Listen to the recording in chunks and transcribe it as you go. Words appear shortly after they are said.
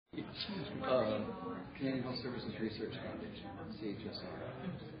Canadian Health Services Research Foundation, CHSR.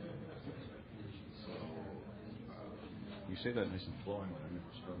 So, you say that nice and flowing, but I'm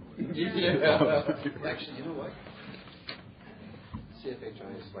struggling. Yeah. Actually, you know what?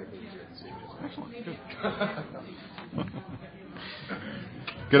 CFHI is slightly easier than CHSR.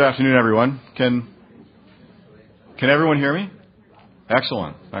 Good afternoon, everyone. Can everyone hear me?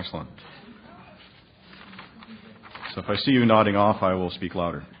 Excellent. So if I see you nodding off, I will speak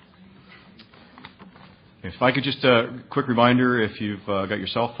louder. If I could just quick reminder, if you've got your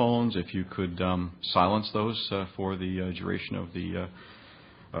cell phones, if you could silence those for the duration of the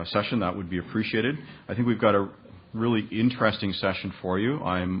session, that would be appreciated. I think we've got a really interesting session for you.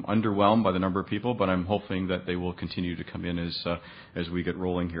 I'm underwhelmed by the number of people, but I'm hoping that they will continue to come in as we get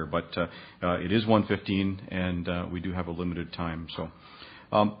rolling here. But it is 1:15, and we do have a limited time. So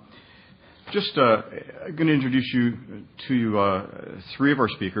I'm going to introduce you to three of our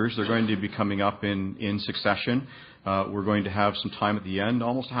speakers. They're going to be coming up in succession. We're going to have some time at the end,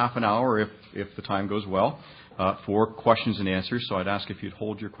 almost half an hour if the time goes well, for questions and answers. So I'd ask if you'd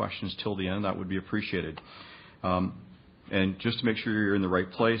hold your questions till the end. That would be appreciated. And just to make sure you're in the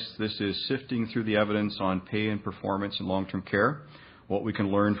right place, this is sifting through the evidence on pay and performance in long-term care, what we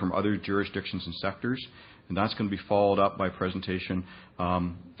can learn from other jurisdictions and sectors, and that's going to be followed up by a presentation,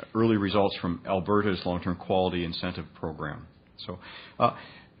 early results from Alberta's long-term quality incentive program. So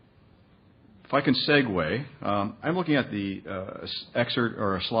if I can segue, I'm looking at the excerpt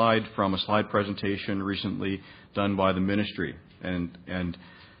or a slide from a slide presentation recently done by the ministry, and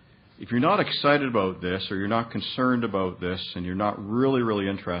if you're not excited about this, or you're not concerned about this, and you're not really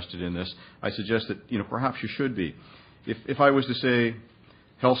interested in this, I suggest that perhaps you should be. If I was to say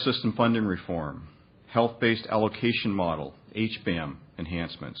health system funding reform, health-based allocation model, HBAM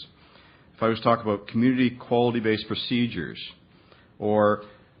enhancements, if I was to talk about community quality-based procedures, or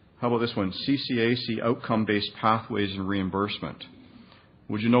how about this one, CCAC outcome-based pathways and reimbursement,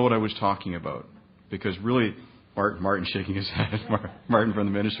 would you know what I was talking about? Because really, Martin shaking his head. Martin from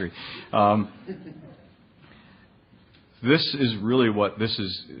the ministry. This is really what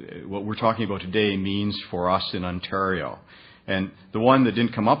we're talking about today means for us in Ontario. And the one that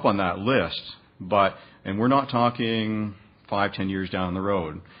didn't come up on that list, and we're not talking 5-10 years down the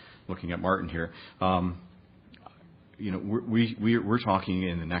road, looking at Martin here. We're talking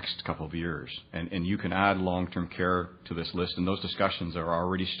in the next couple of years, and you can add long-term care to this list, and those discussions are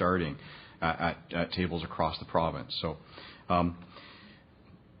already starting at tables across the province. So,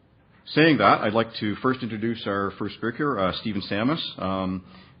 saying that, I'd like to first introduce our first speaker, Stephen Samus.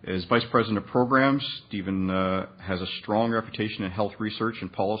 As Vice President of Programs, Stephen has a strong reputation in health research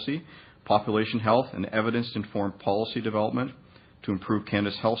and policy, population health, and evidence-informed policy development to improve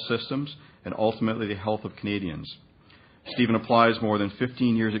Canada's health systems and ultimately the health of Canadians. Stephen applies more than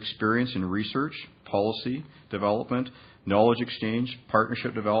 15 years' experience in research, policy development, knowledge exchange,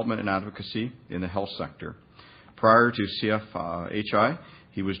 partnership development, and advocacy in the health sector. Prior to CFHI,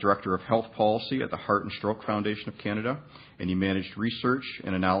 he was Director of Health Policy at the Heart and Stroke Foundation of Canada, and he managed research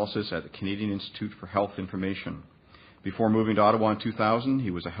and analysis at the Canadian Institute for Health Information. Before moving to Ottawa in 2000, he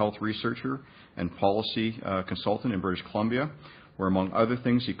was a health researcher and policy consultant in British Columbia, where, among other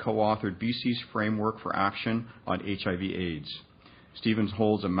things, he co-authored BC's Framework for Action on HIV/AIDS. Stevens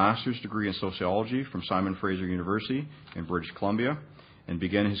holds a master's degree in sociology from Simon Fraser University in British Columbia and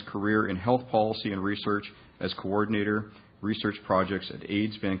began his career in health policy and research as coordinator research projects at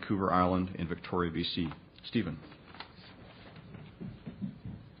AIDS Vancouver Island in Victoria, BC. Stephen.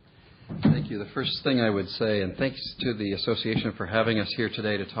 Thank you. The first thing I would say, and thanks to the Association for having us here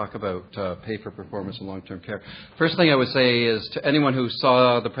today to talk about pay for performance in long-term care. First thing I would say is to anyone who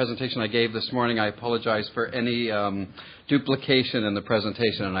saw the presentation I gave this morning, I apologize for any duplication in the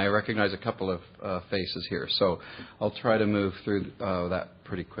presentation, and I recognize a couple of faces here. So I'll try to move through that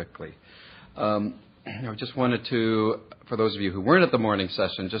pretty quickly. I just wanted to, for those of you who weren't at the morning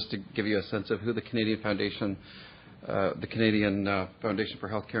session, just to give you a sense of who the Canadian Foundation for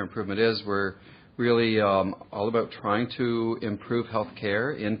Healthcare Improvement is. We're really all about trying to improve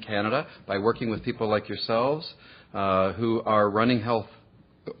healthcare in Canada by working with people like yourselves who are running health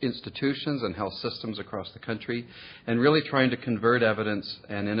institutions and health systems across the country, and really trying to convert evidence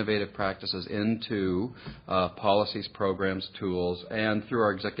and innovative practices into policies, programs, tools, and through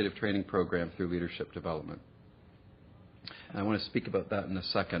our executive training program through leadership development. I want to speak about that in a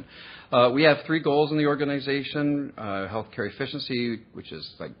second. We have three goals in the organization: healthcare efficiency, which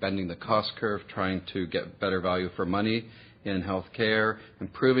is like bending the cost curve, trying to get better value for money in healthcare,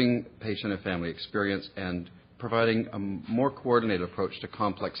 improving patient and family experience, and providing a more coordinated approach to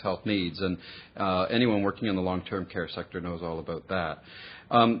complex health needs. And anyone working in the long-term care sector knows all about that.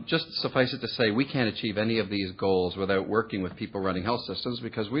 Just suffice it to say, we can't achieve any of these goals without working with people running health systems,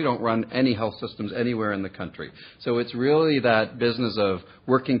 because we don't run any health systems anywhere in the country. So it's really that business of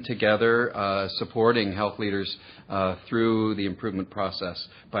working together, supporting health leaders through the improvement process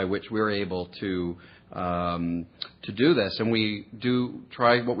by which we're able to do this. And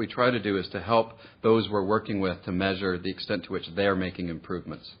what we try to do is to help those we're working with to measure the extent to which they're making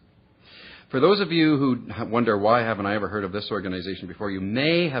improvements. For those of you who wonder, why haven't I ever heard of this organization before, you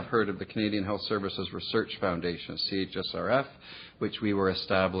may have heard of the Canadian Health Services Research Foundation, CHSRF, which we were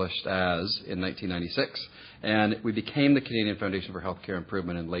established as in 1996, and we became the Canadian Foundation for Healthcare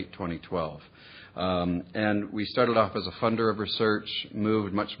Improvement in late 2012. And we started off as a funder of research,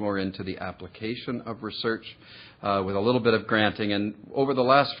 moved much more into the application of research with a little bit of granting. And over the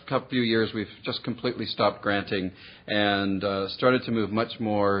last few years, we've just completely stopped granting and started to move much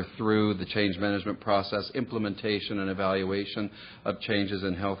more through the change management process, implementation and evaluation of changes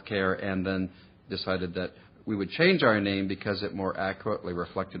in healthcare, and then decided that we would change our name because it more accurately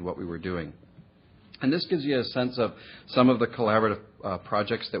reflected what we were doing. And this gives you a sense of some of the collaborative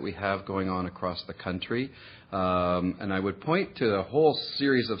projects that we have going on across the country. And I would point to a whole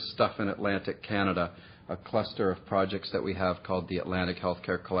series of stuff in Atlantic Canada, a cluster of projects that we have called the Atlantic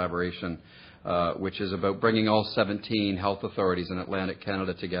Healthcare Collaboration, which is about bringing all 17 health authorities in Atlantic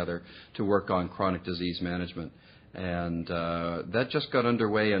Canada together to work on chronic disease management. And that just got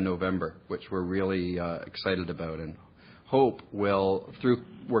underway in November, which we're really excited about, and hope will, through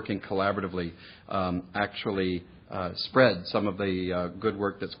working collaboratively, actually spread some of the good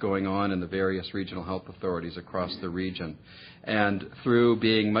work that's going on in the various regional health authorities across the region. And through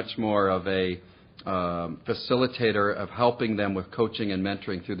being much more of a facilitator of helping them with coaching and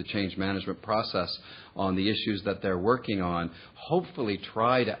mentoring through the change management process on the issues that they're working on, hopefully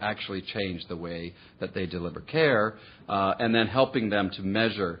try to actually change the way that they deliver care, and then helping them to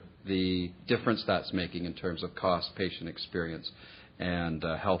measure the difference that's making in terms of cost, patient experience, and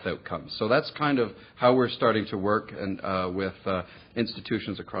health outcomes. So that's kind of how we're starting to work and with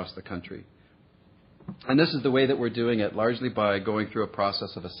institutions across the country. And this is the way that we're doing it, largely by going through a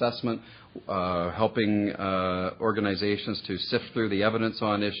process of assessment, helping organizations to sift through the evidence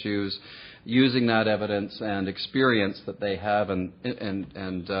on issues, using that evidence and experience that they have,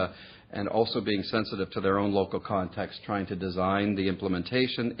 and also being sensitive to their own local context, trying to design the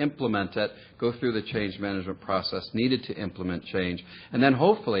implementation, implement it, go through the change management process needed to implement change, and then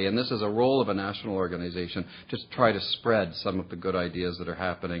hopefully, and this is a role of a national organization, just try to spread some of the good ideas that are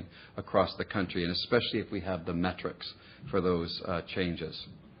happening across the country, and especially if we have the metrics for those changes.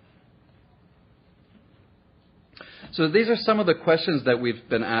 So these are some of the questions that we've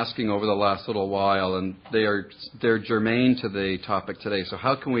been asking over the last little while, and they're germane to the topic today. So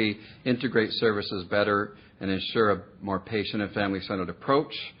how can we integrate services better and ensure a more patient and family-centered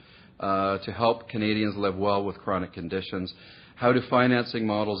approach to help Canadians live well with chronic conditions? How do financing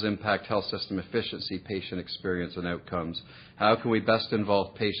models impact health system efficiency, patient experience, and outcomes? How can we best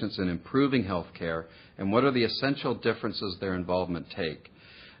involve patients in improving health care? And what are the essential differences their involvement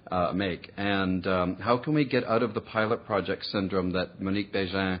make? And how can we get out of the pilot project syndrome that Monique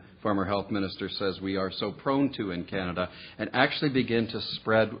Bégin, former health minister, says we are so prone to in Canada, and actually begin to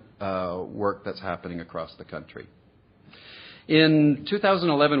spread work that's happening across the country? In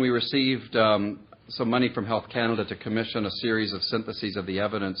 2011, we received some money from Health Canada to commission a series of syntheses of the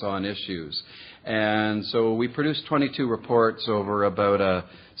evidence on issues. And so we produced 22 reports over about a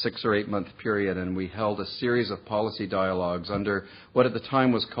 6 or 8 month period, and we held a series of policy dialogues under what at the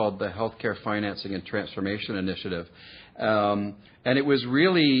time was called the Healthcare Financing and Transformation Initiative. And it was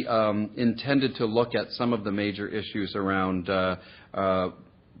really intended to look at some of the major issues around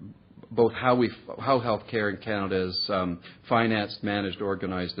both how healthcare in Canada is financed, managed,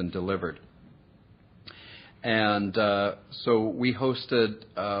 organized, and delivered. And so we hosted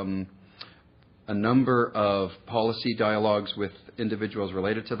a number of policy dialogues with individuals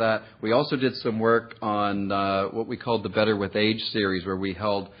related to that. We also did some work on what we called the Better with Age series, where we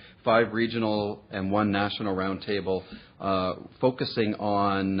held 5 regional and 1 national roundtable focusing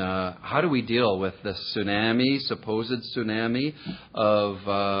on how do we deal with this supposed tsunami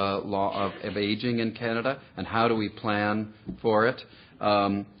of aging in Canada, and how do we plan for it.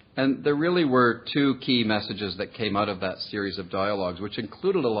 And there really were 2 key messages that came out of that series of dialogues, which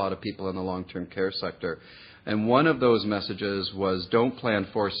included a lot of people in the long-term care sector. And one of those messages was, don't plan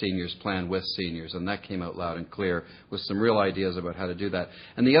for seniors, plan with seniors. And that came out loud and clear with some real ideas about how to do that.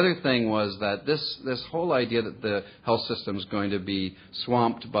 And the other thing was that this whole idea that the health system is going to be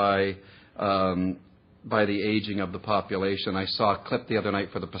swamped by by the aging of the population. I saw a clip the other night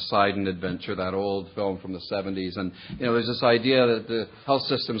for the Poseidon Adventure, that old film from the 70s. And, there's this idea that the health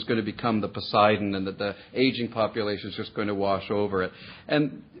system is going to become the Poseidon and that the aging population is just going to wash over it.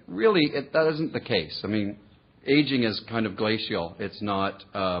 And really, that isn't the case. I mean, aging is kind of glacial. It's not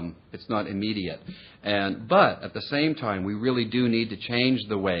immediate. But at the same time, we really do need to change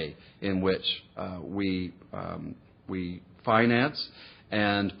the way in which we finance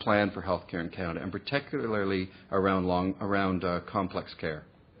and plan for healthcare in Canada, and particularly around complex care.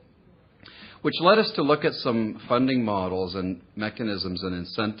 Which led us to look at some funding models and mechanisms and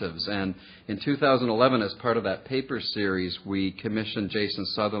incentives. And in 2011, as part of that paper series, we commissioned Jason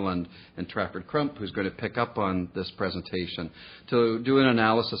Sutherland and Trafford Crump, who's going to pick up on this presentation, to do an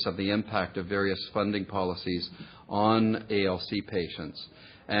analysis of the impact of various funding policies on ALC patients.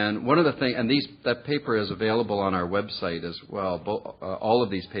 And one of the things, and that paper is available on our website as well. All of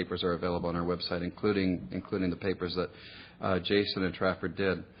these papers are available on our website, including the papers that Jason and Trafford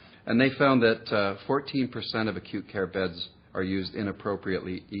did. And they found that 14% of acute care beds are used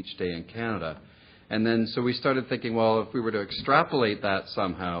inappropriately each day in Canada. And then so we started thinking, well, if we were to extrapolate that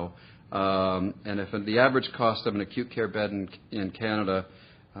somehow, and if the average cost of an acute care bed in Canada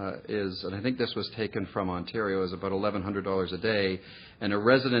is, and I think this was taken from Ontario, is about $1,100 a day, and a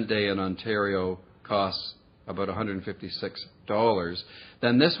resident day in Ontario costs about $156,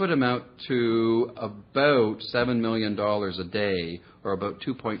 then this would amount to about $7 million a day, or about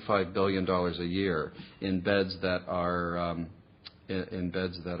 $2.5 billion a year in beds that are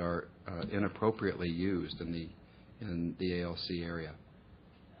inappropriately used in the ALC area.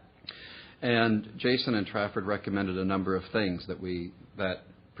 And Jason and Trafford recommended a number of things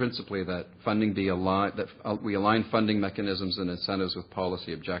principally that funding be aligned, that we align funding mechanisms and incentives with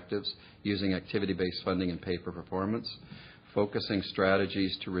policy objectives, using activity-based funding and pay for performance, focusing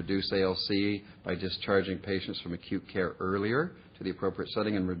strategies to reduce ALC by discharging patients from acute care earlier to the appropriate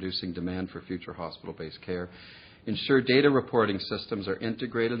setting and reducing demand for future hospital-based care, ensure data reporting systems are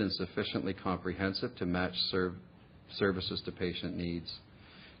integrated and sufficiently comprehensive to match services to patient needs,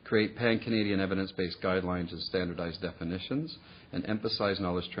 create pan-Canadian evidence-based guidelines and standardized definitions, and emphasize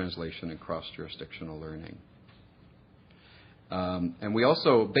knowledge translation and cross-jurisdictional learning. And we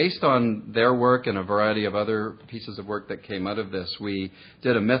also, based on their work and a variety of other pieces of work that came out of this, we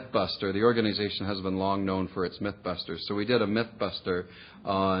did a Mythbuster. The organization has been long known for its Mythbusters. So we did a Mythbuster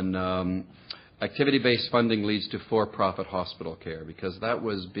on activity-based funding leads to for-profit hospital care, because that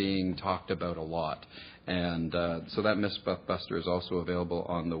was being talked about a lot. And so that Mythbuster is also available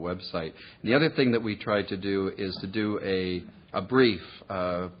on the website. And the other thing that we tried to do is to do a brief,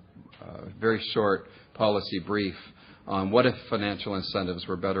 very short policy brief on what if financial incentives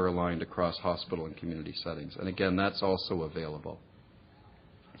were better aligned across hospital and community settings. And again, that's also available.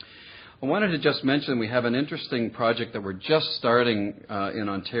 I wanted to just mention we have an interesting project that we're just starting in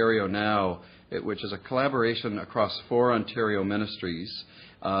Ontario now, which is a collaboration across 4 Ontario ministries,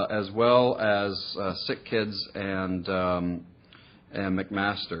 as well as Sick Kids and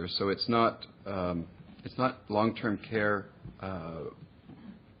McMaster. So it's not long-term care,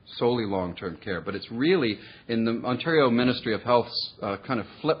 solely long-term care, but it's really, in the Ontario Ministry of Health, kind of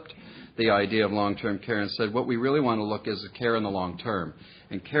flipped the idea of long-term care and said what we really want to look is care in the long term.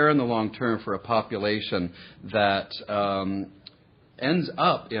 And care in the long term for a population that ends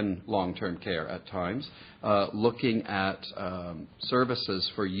up in long-term care at times, looking at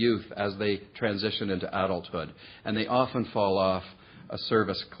services for youth as they transition into adulthood. And they often fall off a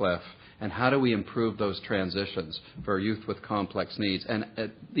service cliff. And how do we improve those transitions for youth with complex needs? And at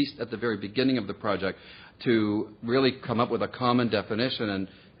least at the very beginning of the project, to really come up with a common definition, and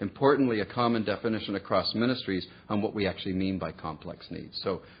importantly, a common definition across ministries on what we actually mean by complex needs.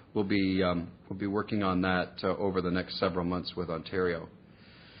 So we'll be working on that over the next several months with Ontario.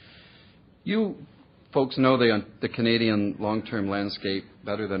 You folks know the Canadian long-term landscape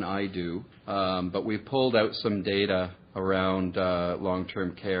better than I do, but we've pulled out some data around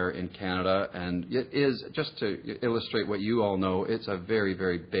long-term care in Canada, and it is, just to illustrate what you all know, it's a very,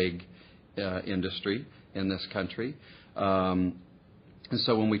 very big industry in this country. And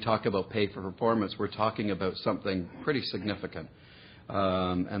so when we talk about pay for performance, we're talking about something pretty significant.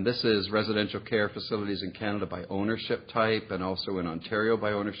 And this is residential care facilities in Canada by ownership type, and also in Ontario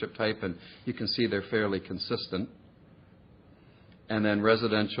by ownership type, and you can see they're fairly consistent. And then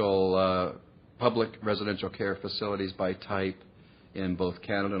public residential care facilities by type in both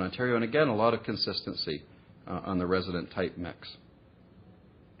Canada and Ontario, and again, a lot of consistency on the resident type mix.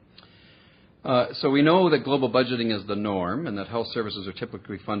 So we know that global budgeting is the norm, and that health services are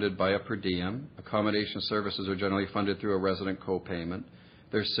typically funded by a per diem. Accommodation services are generally funded through a resident co-payment.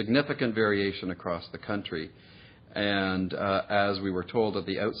 there's significant variation across the country. And as we were told at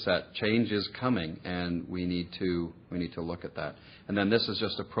the outset, change is coming, and we need to look at that. And then this is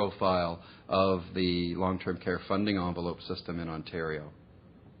just a profile of the long-term care funding envelope system in Ontario,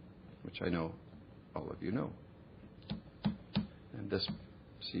 which I know all of you know. And this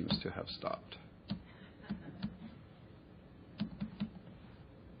seems to have stopped.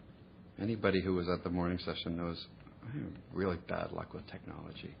 Anybody who was at the morning session knows I have really bad luck with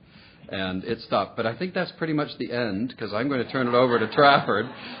technology. And it stopped. But I think that's pretty much the end, because I'm going to turn it over to Trafford.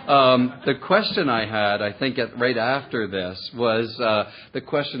 The question I had, I think, right after this was the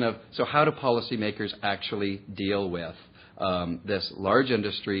question of, so how do policymakers actually deal with this large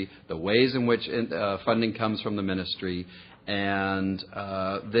industry, the ways in which funding comes from the ministry, and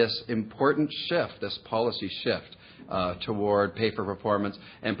this important shift, this policy shift toward pay for performance,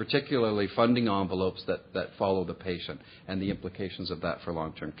 and particularly funding envelopes that follow the patient, and the implications of that for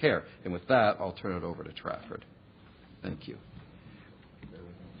long-term care. And with that, I'll turn it over to Trafford. Thank you.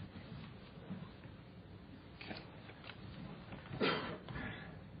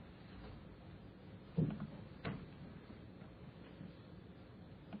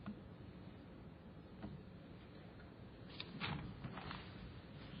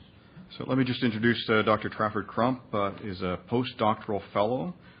 So let me just introduce Dr. Trafford Crump. Is a postdoctoral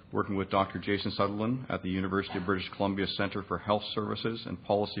fellow working with Dr. Jason Sutherland at the University of British Columbia Centre for Health Services and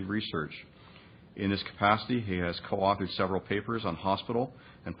Policy Research. In this capacity, he has co-authored several papers on hospital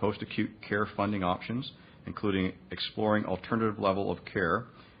and post-acute care funding options, including exploring alternative level of care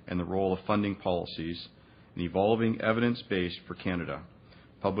and the role of funding policies in evolving evidence base for Canada,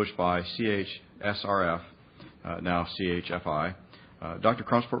 published by CHSRF, now CHFI. Dr.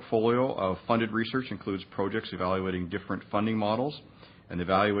 Crump's portfolio of funded research includes projects evaluating different funding models and the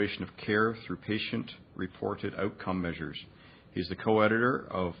evaluation of care through patient-reported outcome measures. He's the co-editor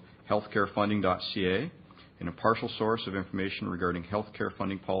of healthcarefunding.ca, an impartial source of information regarding healthcare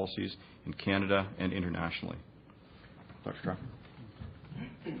funding policies in Canada and internationally. Dr. Trafford.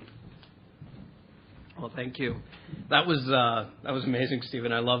 Well, thank you. That was amazing,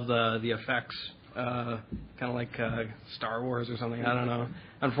 Stephen. I love the effects. Kind of like Star Wars or something. I don't know.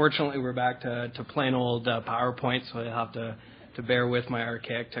 Unfortunately, we're back to plain old PowerPoint, so I have to bear with my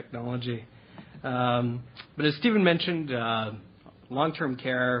archaic technology. But as Stephen mentioned, long-term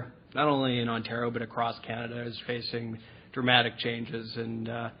care, not only in Ontario but across Canada, is facing dramatic changes. And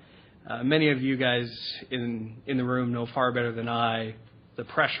many of you guys in the room know far better than I the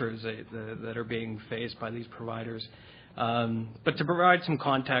pressures that are being faced by these providers. But to provide some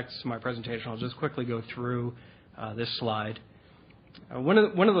context to my presentation, I'll just quickly go through this slide. One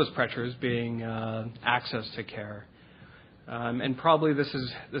of those pressures being access to care, and probably this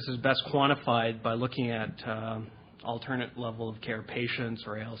is best quantified by looking at alternate level of care patients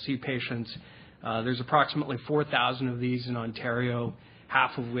or ALC patients. There's approximately 4,000 of these in Ontario,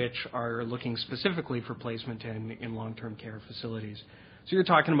 half of which are looking specifically for placement in long-term care facilities. So you're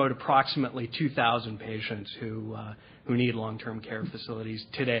talking about approximately 2,000 patients who need long-term care facilities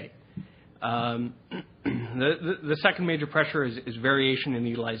today. The second major pressure is variation in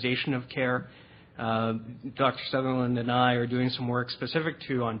the utilization of care. Dr. Sutherland and I are doing some work specific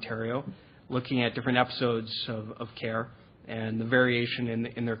to Ontario, looking at different episodes of care and the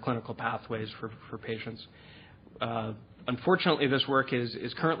variation in their clinical pathways for patients. Unfortunately, this work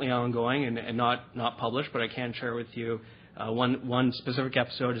is currently ongoing and not published, but I can share with you one specific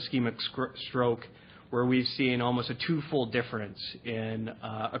episode, ischemic stroke, where we've seen almost a twofold difference in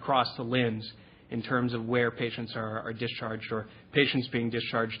across the LHINs in terms of where patients are discharged, or patients being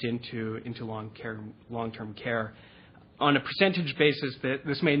discharged into long-term care. On a percentage basis,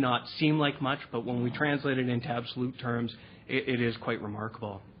 this may not seem like much, but when we translate it into absolute terms, it is quite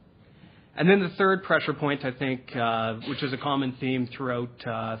remarkable. And then the third pressure point, I think, which is a common theme throughout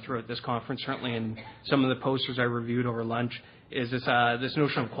this conference, certainly in some of the posters I reviewed over lunch, is this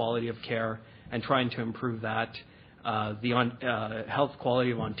notion of quality of care and trying to improve that. The Health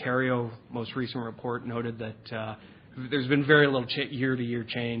Quality of Ontario most recent report noted that there's been very little year-to-year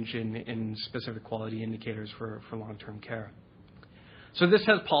change in specific quality indicators for long-term care. So this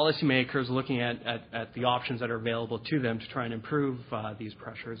has policymakers looking at the options that are available to them to try and improve these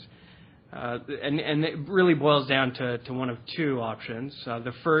pressures. And it really boils down to one of two options.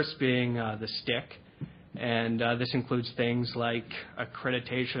 The first being the stick, and this includes things like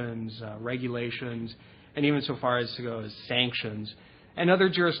accreditations, regulations, and even so far as to go as sanctions. And other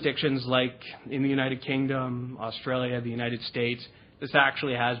jurisdictions like in the United Kingdom, Australia, the United States, this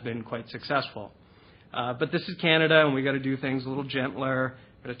actually has been quite successful. But this is Canada, and we got to do things a little gentler,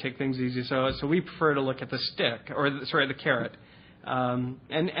 got to take things easy. So we prefer to look at the stick, or the carrot.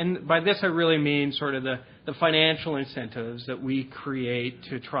 And by this I really mean sort of the financial incentives that we create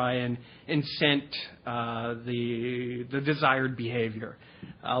to try and incent the desired behavior.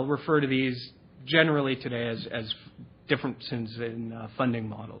 I'll refer to these generally today as differences in funding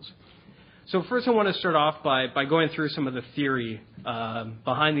models. So first I want to start off by going through some of the theory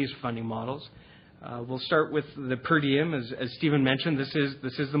behind these funding models. We'll start with the per diem. As Stephen mentioned, this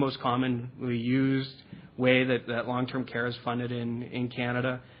is the most commonly used way that long-term care is funded in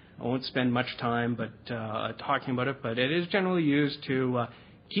Canada. I won't spend much time talking about it, but it is generally used to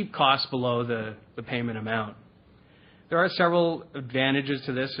keep costs below the payment amount. There are several advantages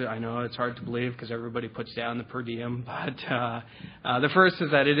to this. I know it's hard to believe because everybody puts down the per diem, but the first is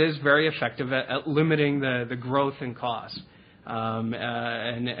that it is very effective at limiting the growth in costs.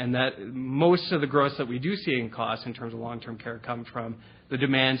 And that most of the growth that we do see in costs in terms of long-term care comes from the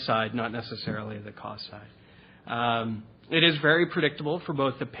demand side, not necessarily the cost side. It is very predictable for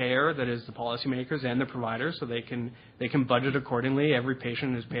both the payer, that is the policymakers, and the providers, so they can budget accordingly. Every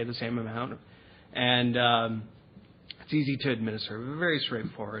patient is paid the same amount, and it's easy to administer, very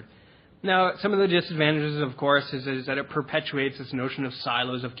straightforward. Now, some of the disadvantages, of course, is that it perpetuates this notion of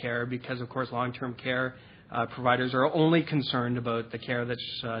silos of care because, of course, long-term care providers are only concerned about the care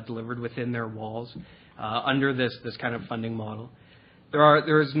that's delivered within their walls under this kind of funding model.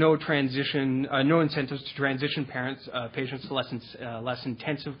 There is no incentives to transition patients to less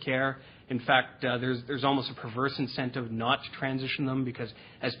intensive care. In fact, there's almost a perverse incentive not to transition them because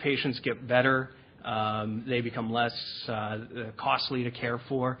as patients get better, they become less costly to care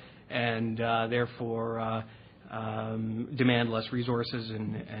for, and therefore demand less resources,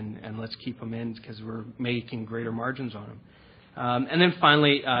 and let's keep them in because we're making greater margins on them. And then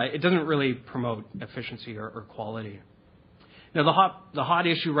finally, it doesn't really promote efficiency or quality. Now, the hot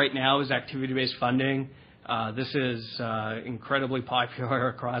issue right now is activity-based funding. This is incredibly popular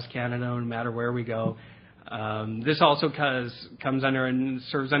across Canada, no matter where we go. This also comes under and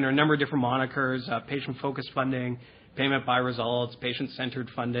serves under a number of different monikers: patient-focused funding, payment by results, patient-centered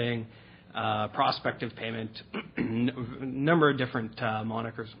funding, prospective payment, a number of different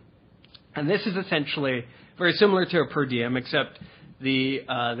monikers. And this is essentially very similar to a per diem, except the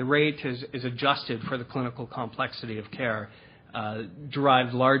rate is adjusted for the clinical complexity of care,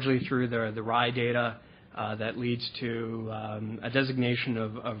 derived largely through the RAI data that leads to a designation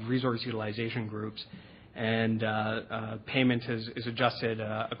of resource utilization groups, and payment is adjusted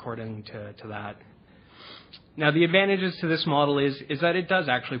according to that. Now, the advantages to this model is that it does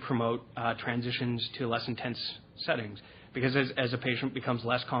actually promote transitions to less intense settings, because as a patient becomes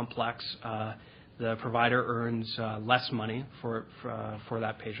less complex, the provider earns less money for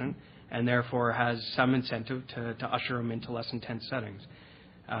that patient, and therefore has some incentive to usher them into less intense settings.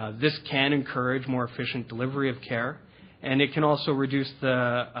 This can encourage more efficient delivery of care, and it can also reduce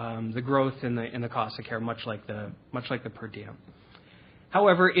the growth in the cost of care, much like the per diem.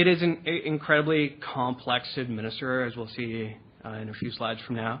 However, it is an incredibly complex to administer, as we'll see in a few slides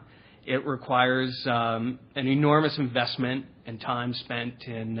from now. It requires an enormous investment and time spent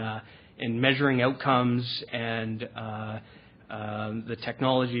in measuring outcomes and the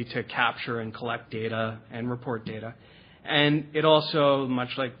technology to capture and collect data and report data. And it also,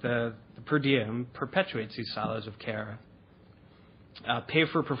 much like the per diem, perpetuates these silos of care. Pay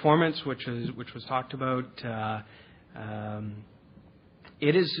for performance, which was talked about,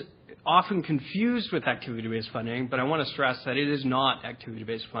 it is often confused with activity-based funding, but I want to stress that it is not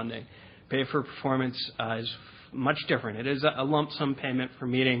activity-based funding. Pay for performance is much different. It is a lump sum payment for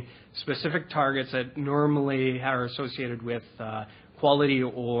meeting specific targets that normally are associated with quality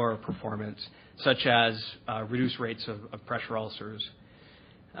or performance, such as reduced rates of pressure ulcers.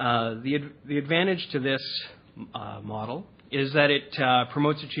 The advantage to this model is that it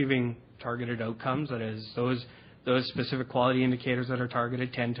promotes achieving targeted outcomes. That is, those specific quality indicators that are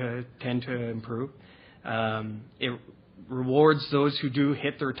targeted tend to improve. It rewards those who do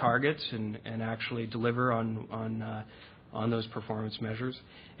hit their targets and actually deliver on those performance measures.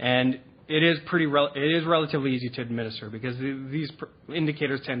 And it is relatively easy to administer because these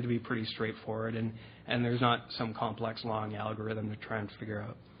indicators tend to be pretty straightforward, and there's not some complex long algorithm to try and figure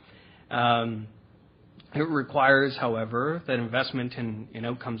out. It requires, however, that investment in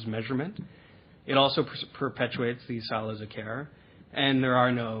outcomes measurement. It also perpetuates these silos of care, and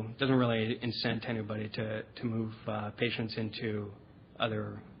doesn't really incent anybody to move patients into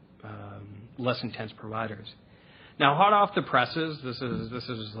other less intense providers. Now, hot off the presses, this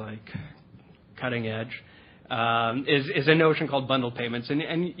is like cutting edge, is a notion called bundle payments,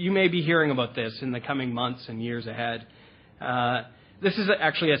 and you may be hearing about this in the coming months and years ahead. This is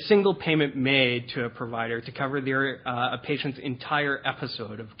actually a single payment made to a provider to cover a patient's entire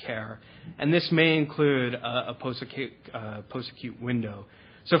episode of care, and this may include a post-acute window.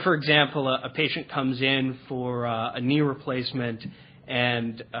 So, for example, a patient comes in for a knee replacement,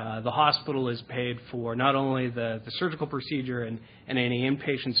 and the hospital is paid for not only the surgical procedure and any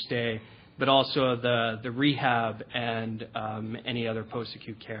inpatient stay, but also the rehab and any other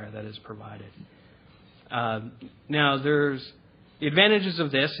post-acute care that is provided. Now, the advantages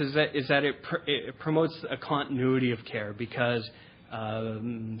of this is that it promotes a continuity of care because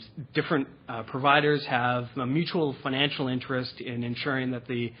different providers have a mutual financial interest in ensuring that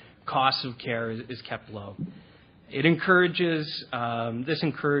the cost of care is kept low. This encourages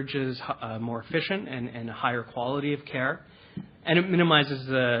more efficient and higher quality of care, and it minimizes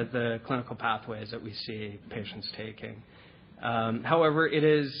the clinical pathways that we see patients taking. However, it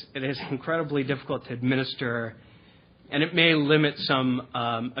is incredibly difficult to administer, and it may limit some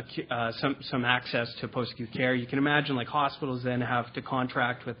access to post-acute care. You can imagine, like, hospitals then have to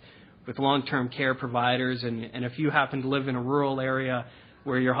contract with long-term care providers, and if you happen to live in a rural area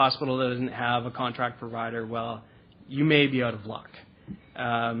where your hospital doesn't have a contract provider, well, you may be out of luck.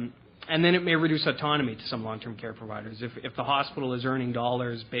 And then it may reduce autonomy to some long-term care providers. If the hospital is earning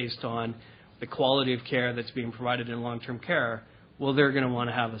dollars based on the quality of care that's being provided in long-term care, well, they're going to want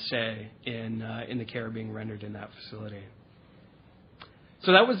to have a say in the care being rendered in that facility.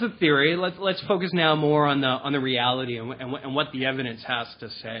 So that was the theory. Let's focus now more on the reality and what the evidence has to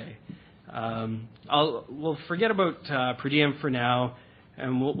say. We'll forget about per diem for now,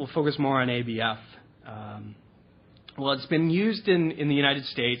 and we'll focus more on ABF. Well, it's been used in the United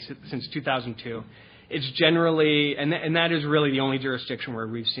States since 2002. It's generally, and that is really the only jurisdiction where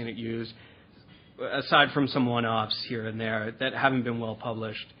we've seen it used, aside from some one-offs here and there that haven't been well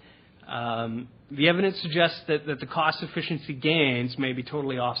published. The evidence suggests that the cost efficiency gains may be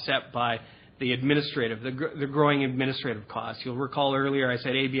totally offset by the growing administrative costs. You'll recall earlier I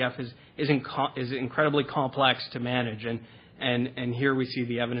said ABF is incredibly complex to manage, and here we see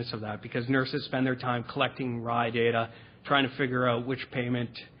the evidence of that because nurses spend their time collecting raw data, trying to figure out which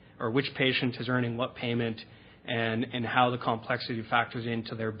payment or which patient is earning what payment, and how the complexity factors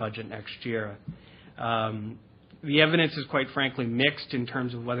into their budget next year. The evidence is quite frankly mixed in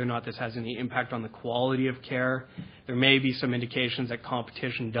terms of whether or not this has any impact on the quality of care. There may be some indications that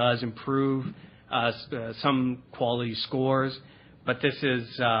competition does improve some quality scores, but this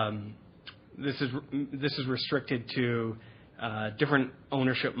is restricted to different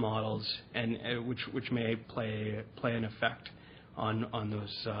ownership models, and which may play an effect on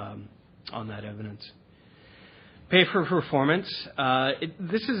that evidence. Pay for performance.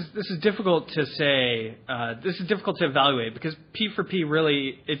 This is difficult to say. This is difficult to evaluate because P4P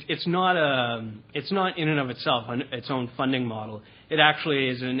really it's not in and of itself its own funding model. It actually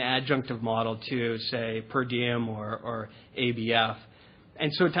is an adjunctive model to, say, per diem or ABF,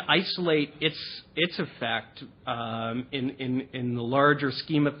 and so to isolate its effect in the larger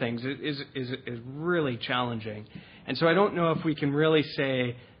scheme of things is really challenging. And so I don't know if we can really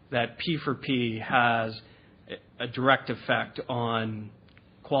say that P4P has a direct effect on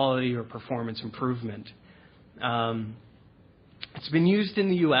quality or performance improvement. It's been used in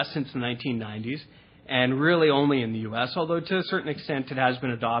the U.S. since the 1990s, and really only in the U.S., although to a certain extent it has been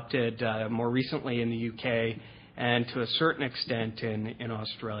adopted more recently in the U.K. and to a certain extent in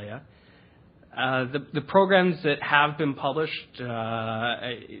Australia. The programs that have been published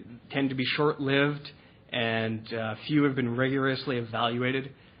tend to be short-lived, and few have been rigorously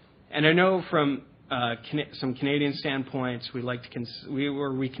evaluated. And I know from some Canadian standpoints,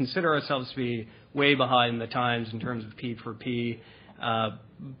 we consider ourselves to be way behind the times in terms of P4P.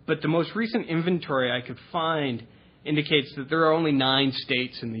 But the most recent inventory I could find indicates that there are only 9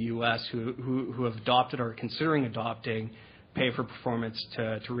 states in the U.S. who have adopted or are considering adopting pay for performance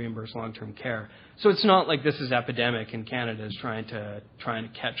to reimburse long-term care. So it's not like this is epidemic and Canada is trying to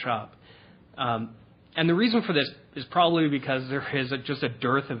catch up. And the reason for this is probably because there is just a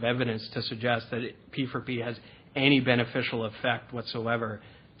dearth of evidence to suggest that P4P has any beneficial effect whatsoever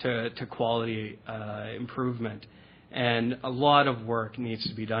to quality improvement. And a lot of work needs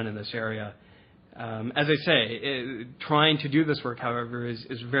to be done in this area. As I say, trying to do this work, however,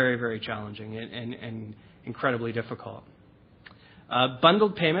 is very, very challenging and incredibly difficult.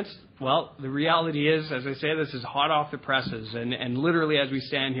 Bundled payments, well, the reality is, as I say, this is hot off the presses. And literally as we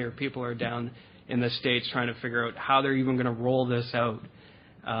stand here, people are down in the States trying to figure out how they're even going to roll this out.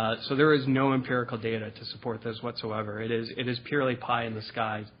 So there is no empirical data to support this whatsoever. It is purely pie in the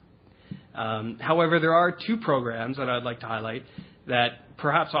sky. However, there are 2 programs that I'd like to highlight that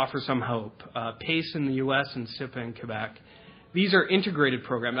perhaps offer some hope. PACE in the U.S. and SIPA in Quebec. these are integrated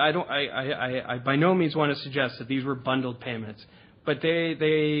programs. I by no means want to suggest that these were bundled payments, but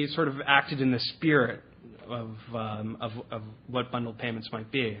they sort of acted in the spirit of what bundled payments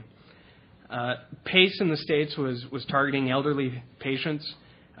might be. PACE in the States was targeting elderly patients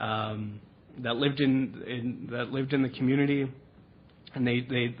that lived in the community, and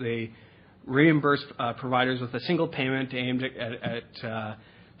they reimbursed providers with a single payment aimed at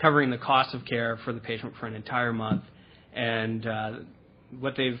covering the cost of care for the patient for an entire month. And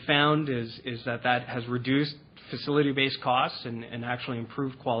what they've found is that has reduced facility-based costs and actually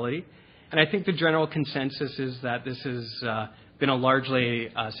improved quality. And I think the general consensus is that this has been a largely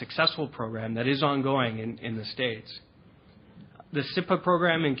successful program that is ongoing in the States. The SIPA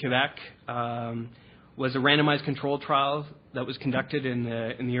program in Quebec was a randomized controlled trial that was conducted in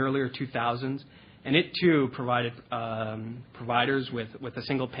the earlier 2000s, and it too provided providers with a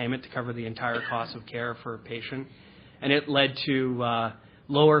single payment to cover the entire cost of care for a patient, and it led to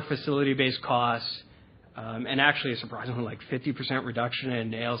lower facility-based costs and actually a surprisingly like 50% reduction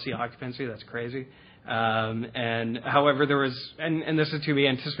in ALC occupancy. That's crazy. And however, there was, and this is to be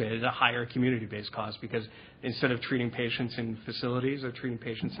anticipated, a higher community-based cost because instead of treating patients in facilities, they're treating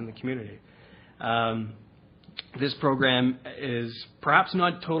patients in the community. This program is perhaps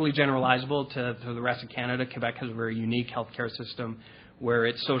not totally generalizable to the rest of Canada. Quebec has a very unique healthcare system where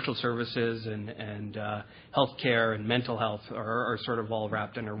its social services and healthcare and mental health are sort of all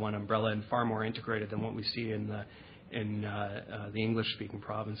wrapped under one umbrella and far more integrated than what we see in the English-speaking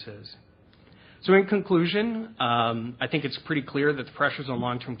provinces. So in conclusion, I think it's pretty clear that the pressures on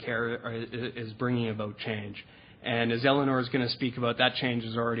long-term care is bringing about change. And as Eleanor is going to speak about, that change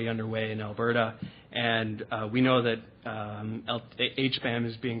is already underway in Alberta. And we know that HBAM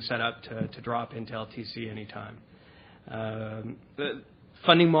is being set up to drop into LTC anytime. The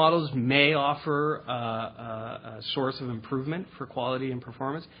funding models may offer a source of improvement for quality and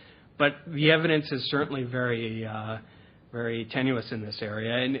performance, but the evidence is certainly very tenuous in this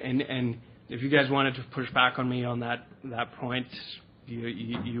area. And if you guys wanted to push back on me on that point,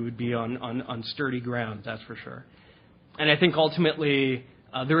 you would be on sturdy ground, that's for sure. And I think ultimately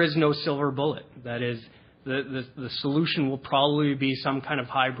there is no silver bullet. That is, the solution will probably be some kind of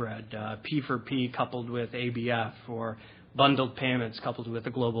hybrid, P for P coupled with ABF, or bundled payments coupled with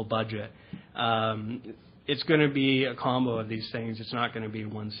a global budget. It's going to be a combo of these things. It's not going to be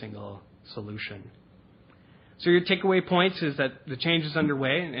one single solution. So your takeaway points is that the change is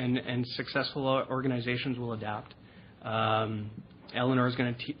underway and successful organizations will adapt. Eleanor is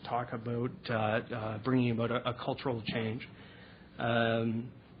going to talk about bringing about a cultural change.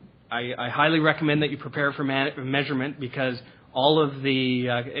 I highly recommend that you prepare for measurement because all of the,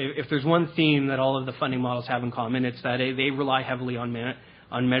 if there's one theme that all of the funding models have in common, it's that they rely heavily on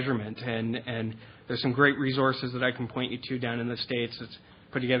measurement. And there's some great resources that I can point you to down in the States. It's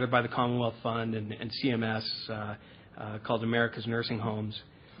put together by the Commonwealth Fund and CMS called America's Nursing Homes.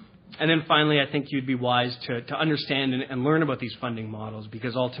 And then finally, I think you'd be wise to understand and learn about these funding models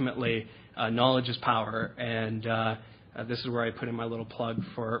because ultimately knowledge is power. And this is where I put in my little plug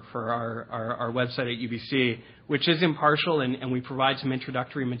for our website at UBC, which is impartial, and we provide some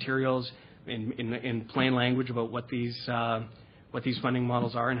introductory materials in plain language about what these funding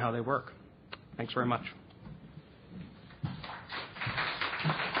models are and how they work. Thanks very much.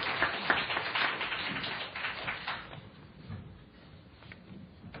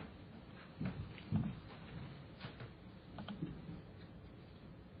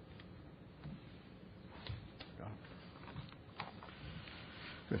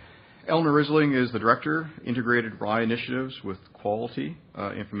 Eleanor Risling is the Director, Integrated RI Initiatives with Quality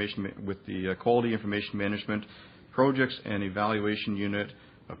Quality Information Management Projects and Evaluation Unit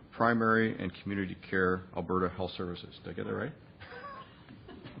of Primary and Community Care, Alberta Health Services. Did I get that right?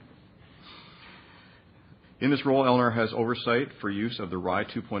 In this role, Eleanor has oversight for use of the RI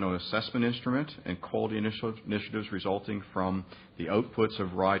 2.0 assessment instrument and quality initiatives resulting from the outputs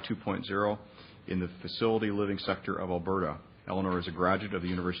of RI 2.0 in the facility living sector of Alberta. Eleanor is a graduate of the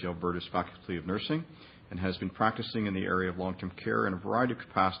University of Alberta's Faculty of Nursing and has been practicing in the area of long-term care in a variety of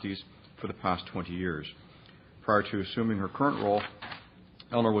capacities for the past 20 years. Prior to assuming her current role,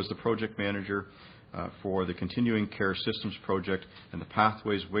 Eleanor was the project manager for the Continuing Care Systems Project and the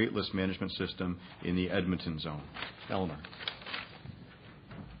Pathways Waitlist Management System in the Edmonton Zone. Eleanor.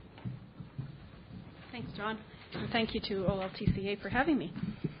 Thanks, John. And thank you to OLTCA for having me.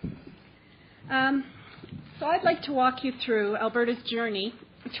 So I'd like to walk you through Alberta's journey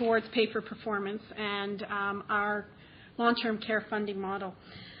towards pay for performance and our long-term care funding model.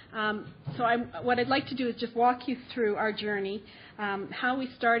 What I'd like to do is just walk you through our journey, how we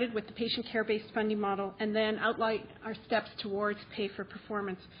started with the patient care-based funding model, and then outline our steps towards pay for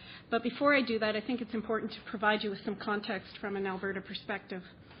performance. But before I do that, I think it's important to provide you with some context from an Alberta perspective.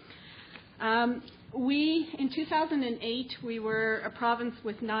 In 2008, we were a province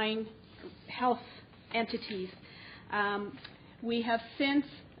with 9 health entities. We have since,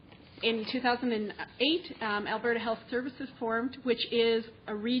 in 2008, Alberta Health Services formed, which is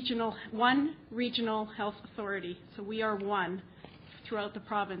one regional health authority. So we are one throughout the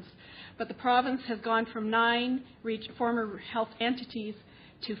province. But the province has gone from 9 former health entities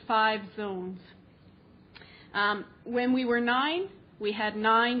to 5 zones. When we were 9, we had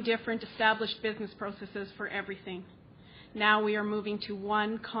 9 different established business processes for everything. Now we are moving to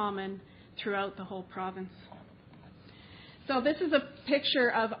one common throughout the whole province. So this is a picture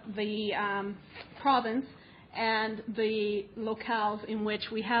of the province and the locales in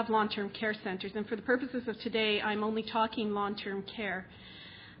which we have long-term care centres. And for the purposes of today, I'm only talking long-term care.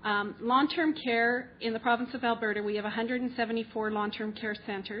 Long-term care in the province of Alberta, we have 174 long-term care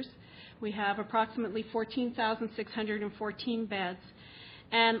centres. We have approximately 14,614 beds.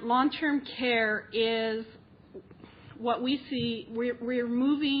 And long-term care is what we see, we're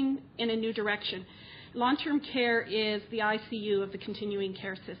moving in a new direction. Long-term care is the ICU of the continuing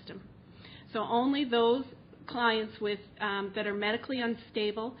care system. So only those clients that are medically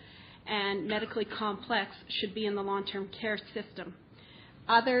unstable and medically complex should be in the long-term care system.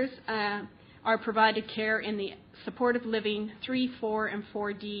 Others are provided care in the supportive living 3, 4, and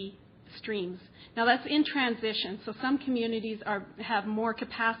 4D streams. Now that's in transition, so some communities have more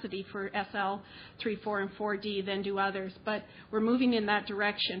capacity for SL 3, 4, and 4D than do others, but we're moving in that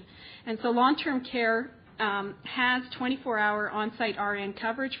direction. And so long-term care has 24-hour on-site RN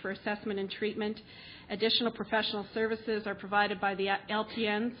coverage for assessment and treatment. Additional professional services are provided by the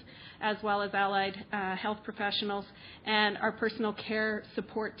LPNs as well as allied health professionals, and our personal care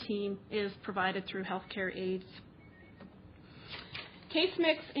support team is provided through healthcare aides. Case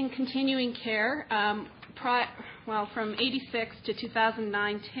mix in continuing care, from 86 to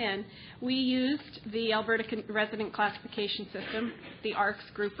 2009-10, we used the Alberta Resident Classification System, the ARCS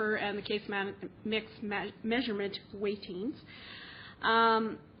grouper, and the case mix measurement weightings.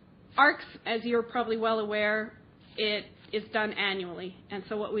 ARCS, as you're probably well aware, it is done annually. And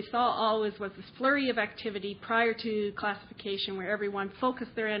so what we saw always was this flurry of activity prior to classification where everyone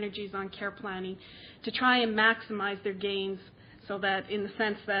focused their energies on care planning to try and maximize their gains, so that in the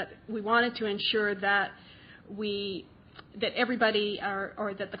sense that we wanted to ensure that everybody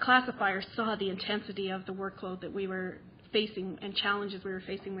or that the classifiers saw the intensity of the workload that we were facing and challenges we were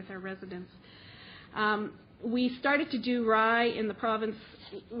facing with our residents. We started to do RI in the province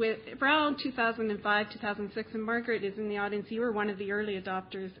with around 2005, 2006, and Margaret is in the audience. You were one of the early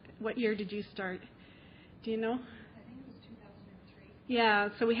adopters. What year did you start? Do you know? Yeah,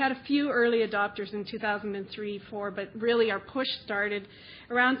 so we had a few early adopters in 2003, 4, but really our push started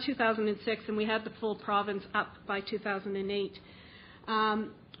around 2006, and we had the full province up by 2008.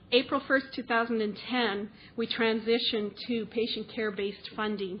 April 1st, 2010, we transitioned to patient care-based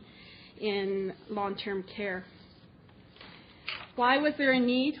funding in long-term care. Why was there a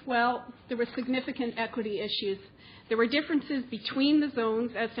need? Well, there were significant equity issues. There were differences between the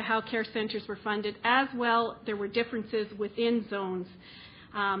zones as to how care centres were funded. As well, there were differences within zones,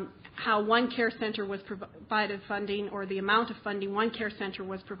 how one care centre was provided funding or the amount of funding one care centre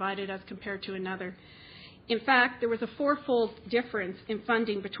was provided as compared to another. In fact, there was a 4-fold difference in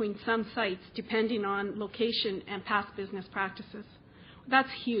funding between some sites depending on location and past business practices. That's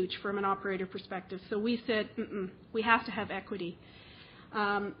huge from an operator perspective. So we said, we have to have equity.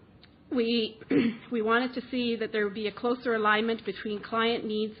 We wanted to see that there would be a closer alignment between client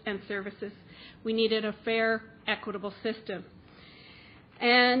needs and services. We needed a fair, equitable system.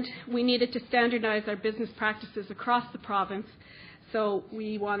 And we needed to standardize our business practices across the province. So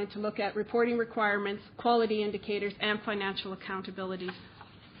we wanted to look at reporting requirements, quality indicators, and financial accountability.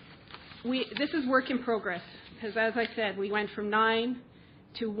 This is work in progress, because as I said, we went from 9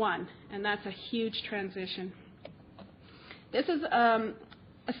 to 1, and that's a huge transition. This is a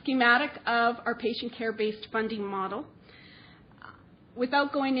schematic of our patient care-based funding model.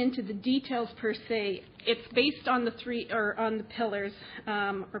 Without going into the details per se, it's based on the pillars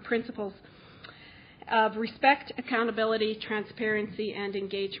or principles of respect, accountability, transparency, and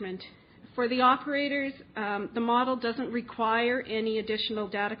engagement. For the operators, the model doesn't require any additional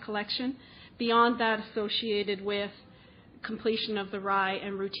data collection beyond that associated with completion of the RI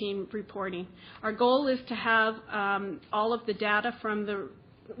and routine reporting. Our goal is to have all of the data from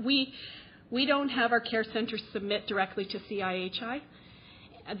we don't have our care centers submit directly to CIHI.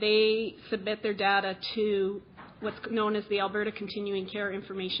 they submit their data to what's known as the Alberta Continuing Care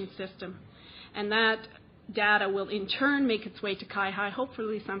Information System. And that data will in turn make its way to CIHI,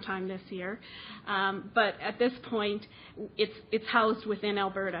 hopefully sometime this year. But at this point, it's housed within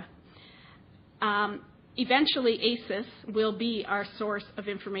Alberta. Eventually, ACES will be our source of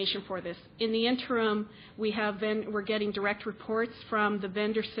information for this. In the interim, we're getting direct reports from the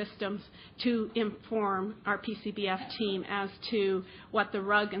vendor systems to inform our PCBF team as to what the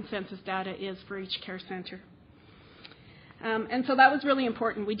RUG and census data is for each care centre. And so that was really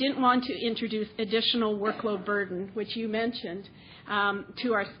important. We didn't want to introduce additional workload burden, which you mentioned,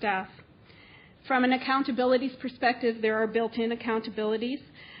 to our staff. From an accountabilities perspective, there are built-in accountabilities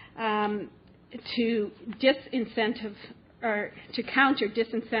to counter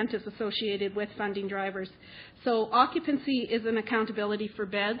disincentives associated with funding drivers. So occupancy is an accountability for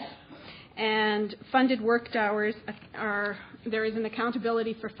beds, and funded worked hours there is an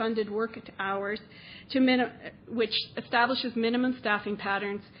accountability for funded worked hours which establishes minimum staffing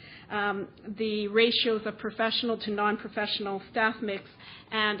patterns, the ratios of professional to non-professional staff mix,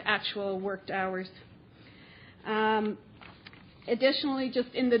 and actual worked hours. Additionally, just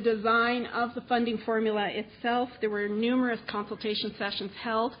in the design of the funding formula itself, there were numerous consultation sessions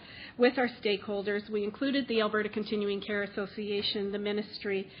held with our stakeholders. We included the Alberta Continuing Care Association, the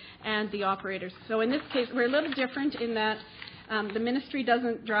ministry, and the operators. So in this case, we're a little different in that the ministry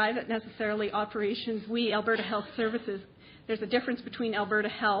doesn't drive it necessarily operations. We, Alberta Health Services, there's a difference between Alberta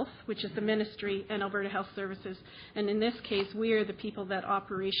Health, which is the ministry, and Alberta Health Services. And in this case, we are the people that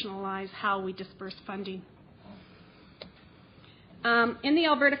operationalize how we disperse funding. In the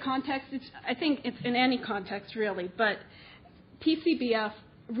Alberta context, I think it's in any context really, but PCBF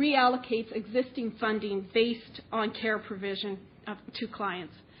reallocates existing funding based on care provision to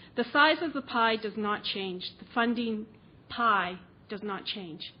clients. The size of the pie does not change. The funding pie does not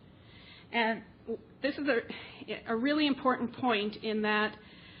change. And this is a really important point in that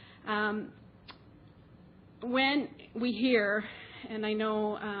when we hear, and I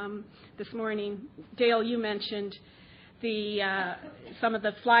know this morning, Dale, you mentioned some of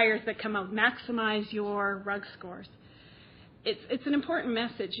the flyers that come out, maximize your RUG scores. It's an important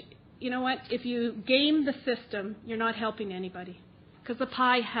message. You know what? If you game the system, you're not helping anybody because the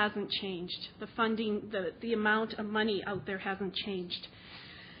pie hasn't changed. The funding, the amount of money out there hasn't changed.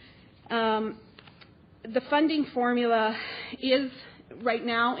 The funding formula is right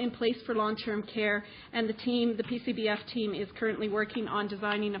now in place for long-term care, and the PCBF team is currently working on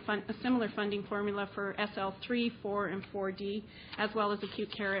designing a similar funding formula for SL3, 4, and 4D, as well as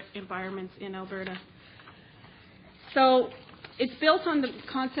acute care environments in Alberta. So it's built on the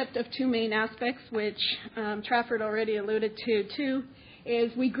concept of two main aspects, which Trafford already alluded to, too,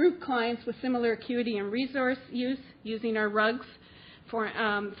 is we group clients with similar acuity and resource use using our RUGs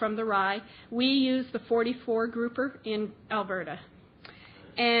from the RI. We use the 44 grouper in Alberta.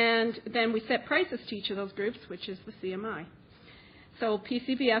 And then we set prices to each of those groups, which is the CMI. So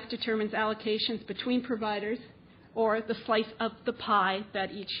PCBF determines allocations between providers or the slice of the pie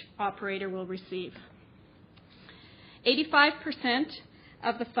that each operator will receive. 85%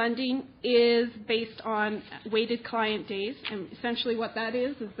 of the funding is based on weighted client days, and essentially what that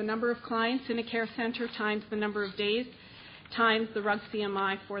is the number of clients in a care center times the number of days times the RUG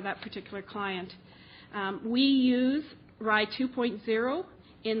CMI for that particular client. We use RI 2.0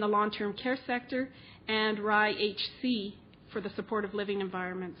 in the long-term care sector and RI HC for the supportive living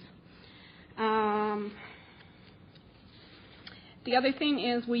environments. The other thing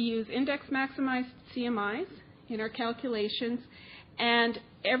is we use index maximized CMIs in our calculations, and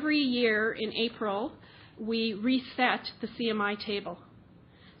every year in April we reset the CMI table.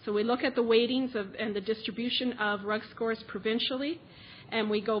 So we look at the weightings and the distribution of RUG scores provincially, and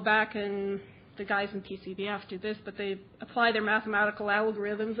we go back, and the guys in PCBF do this, but they apply their mathematical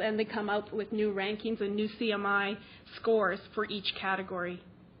algorithms and they come out with new rankings and new CMI scores for each category.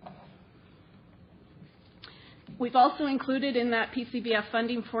 We've also included in that PCBF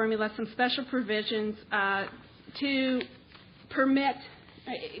funding formula some special provisions to permit,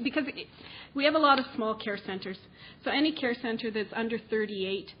 because we have a lot of small care centres, so any care centre that's under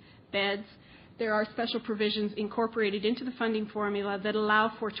 38 beds, there are special provisions incorporated into the funding formula that allow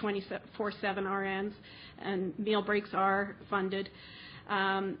for 24/7 RNs, and meal breaks are funded.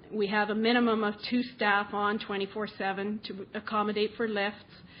 We have a minimum of 2 staff on 24/7 to accommodate for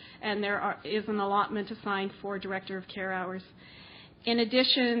lifts, and there is an allotment assigned for director of care hours. In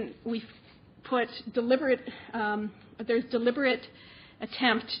addition, we've put there's deliberate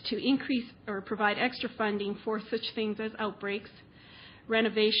attempt to increase or provide extra funding for such things as outbreaks,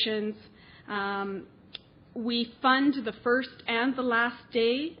 renovations, we fund the first and the last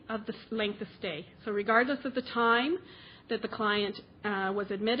day of the length of stay. So regardless of the time that the client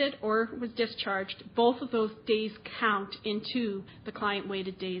was admitted or was discharged, both of those days count into the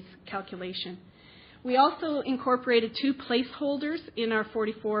client-weighted days calculation. We also incorporated 2 placeholders in our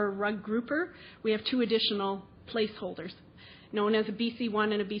 44 rug grouper. We have 2 additional placeholders, known as a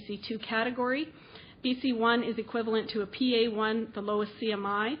BC1 and a BC2 category. BC1 is equivalent to a PA1, the lowest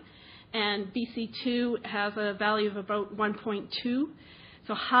CMI, and BC2 has a value of about 1.2,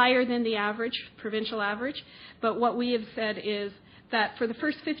 so higher than the average, provincial average. But what we have said is that for the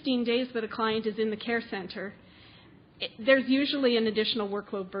first 15 days that a client is in the care centre, there's usually an additional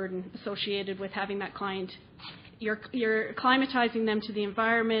workload burden associated with having that client. You're acclimatizing them to the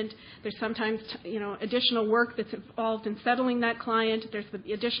environment. There's sometimes, additional work that's involved in settling that client. There's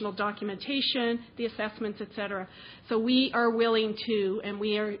the additional documentation, the assessments, et cetera. So we are willing to, and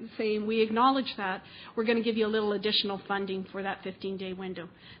we are saying we acknowledge that, we're going to give you a little additional funding for that 15-day window.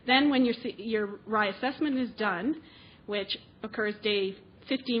 Then when your RI assessment is done, which occurs day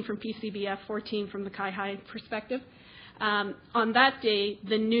 15 from PCBF, 14 from the CHI perspective, on that day,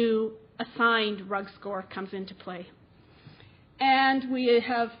 the new assigned RUG score comes into play. And we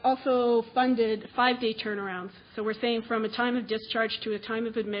have also funded 5-day turnarounds. So we're saying from a time of discharge to a time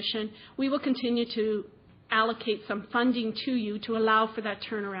of admission, we will continue to allocate some funding to you to allow for that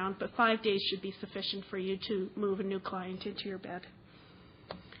turnaround, but 5 days should be sufficient for you to move a new client into your bed.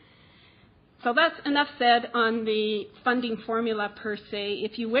 So that's enough said on the funding formula per se.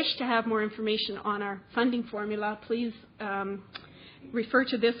 If you wish to have more information on our funding formula, please refer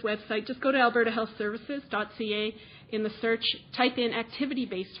to this website. Just go to albertahealthservices.ca. In the search, type in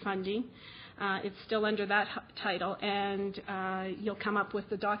activity-based funding. It's still under that title, and you'll come up with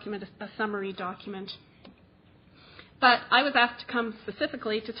the document, a summary document. But I was asked to come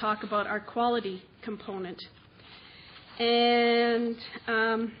specifically to talk about our quality component. And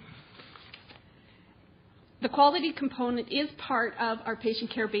the quality component is part of our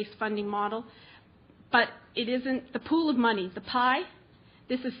patient care-based funding model, but it isn't the pool of money. The pie,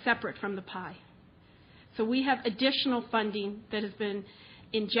 this is separate from the pie. So we have additional funding that has been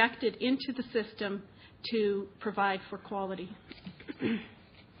injected into the system to provide for quality.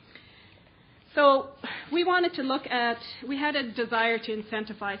 So we wanted to look at, we had a desire to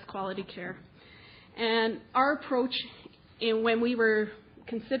incentivize quality care. And our approach when we were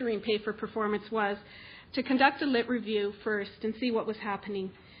considering pay for performance was to conduct a lit review first and see what was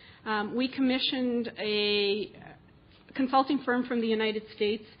happening. We commissioned a consulting firm from the United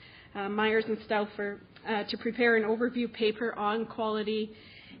States, Myers and Stauffer, to prepare an overview paper on quality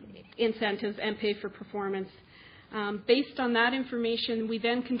incentives and pay for performance. Based on that information, we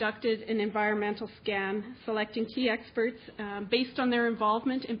then conducted an environmental scan, selecting key experts based on their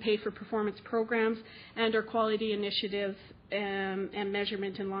involvement in pay for performance programs and our quality initiatives and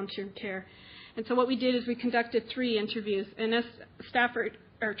measurement in long-term care. And so what we did is we conducted 3 interviews. And as Trafford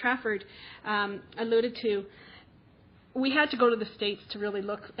alluded to, we had to go to the States to really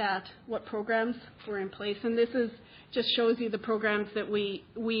look at what programs were in place. And this just shows you the programs that we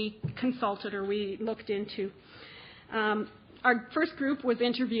consulted or we looked into. Our first group was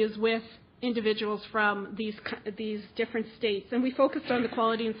interviews with individuals from these different states. And we focused on the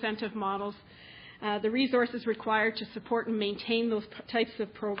quality incentive models, the resources required to support and maintain those types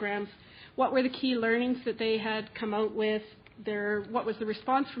of programs. What were the key learnings that they had come out with? What was the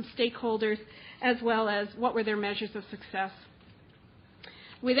response from stakeholders, as well as what were their measures of success?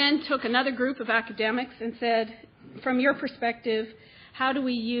 We then took another group of academics and said, from your perspective, how do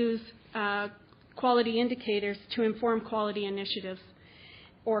we use quality indicators to inform quality initiatives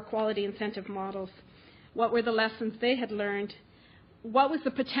or quality incentive models? What were the lessons they had learned? What was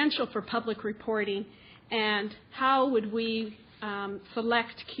the potential for public reporting? And how would we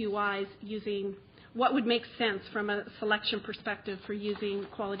select QIs using what would make sense from a selection perspective for using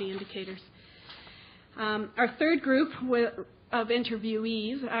quality indicators? Our third group of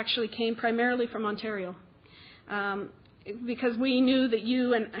interviewees actually came primarily from Ontario because we knew that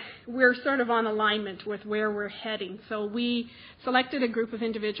we're sort of on alignment with where we're heading. So we selected a group of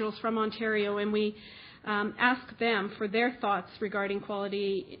individuals from Ontario and we asked them for their thoughts regarding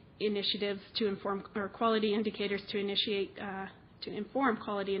quality initiatives to inform, or quality indicators to initiate, to inform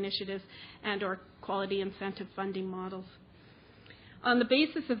quality initiatives and or quality incentive funding models. On the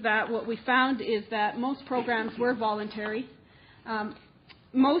basis of that, what we found is that most programs were voluntary.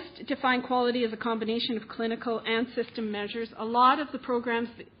 Most define quality as a combination of clinical and system measures. A lot of the programs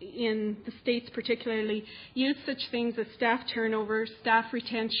in the States particularly use such things as staff turnover, staff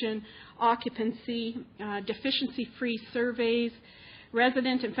retention, occupancy, deficiency-free surveys,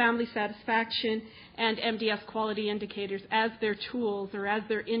 resident and family satisfaction, and MDS quality indicators as their tools or as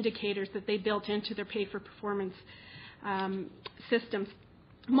their indicators that they built into their pay-for-performance systems.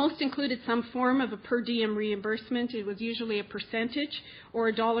 Most included some form of a per diem reimbursement. It was usually a percentage or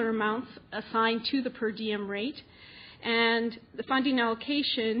a dollar amounts assigned to the per diem rate. And the funding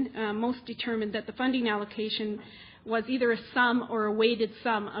allocation, most determined that the funding allocation was either a sum or a weighted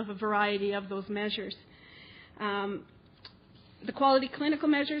sum of a variety of those measures. The quality clinical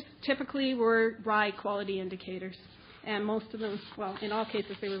measures typically were RI quality indicators, and most of them, well, in all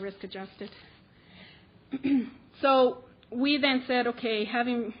cases, they were risk adjusted. So we then said, okay,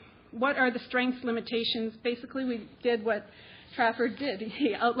 what are the strengths, limitations? Basically, we did what Trafford did.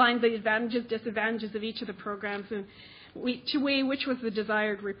 He outlined the advantages, disadvantages of each of the programs, and to weigh which was the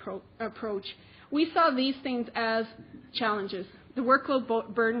desired approach. We saw these things as challenges. The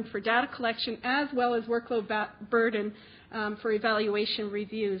workload burden for data collection as well as workload burden for evaluation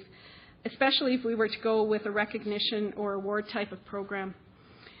reviews, especially if we were to go with a recognition or award type of program.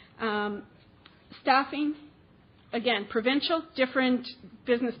 Staffing, again, provincial, different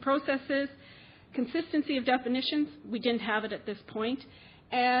business processes, consistency of definitions, we didn't have it at this point,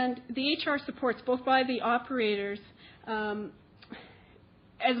 and the HR supports both by the operators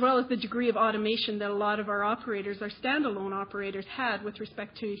as well as the degree of automation that a lot of our operators, our standalone operators, had with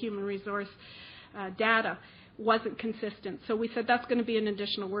respect to human resource data wasn't consistent. So we said that's going to be an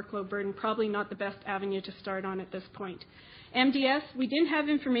additional workload burden, probably not the best avenue to start on at this point. MDS, we didn't have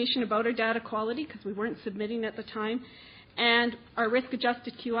information about our data quality because we weren't submitting at the time, and our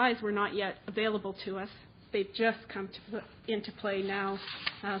risk-adjusted QIs were not yet available to us. They've just come into play now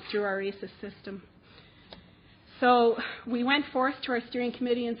through our ACES system. So we went forth to our steering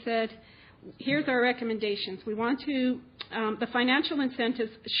committee and said, here's our recommendations. We want to, the financial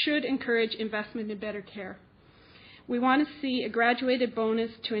incentives should encourage investment in better care. We want to see a graduated bonus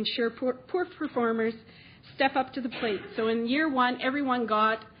to ensure poor performers step up to the plate. So in year one, everyone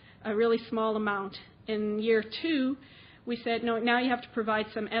got a really small amount. In year two, we said, no, now you have to provide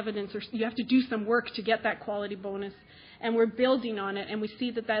some evidence or you have to do some work to get that quality bonus. And we're building on it, and we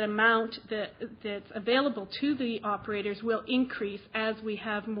see that that amount that's available to the operators will increase as we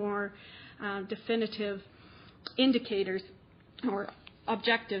have more definitive indicators or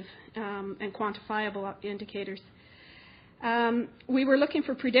objective and quantifiable indicators. We were looking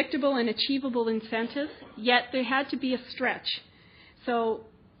for predictable and achievable incentives, yet there had to be a stretch. So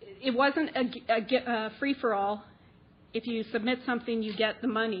it wasn't a free-for-all. If you submit something, you get the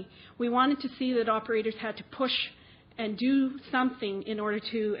money. We wanted to see that operators had to push and do something in order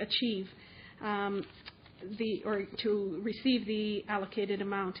to achieve or to receive the allocated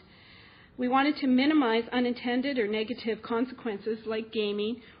amount. We wanted to minimize unintended or negative consequences like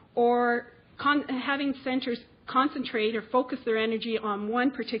gaming or having centers concentrate or focus their energy on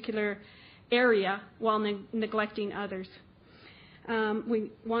one particular area while neglecting others. We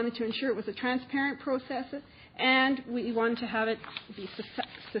wanted to ensure it was a transparent process, and we wanted to have it be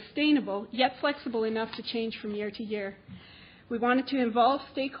sustainable, yet flexible enough to change from year to year. We wanted to involve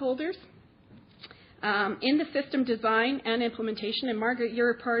stakeholders in the system design and implementation, and Margaret,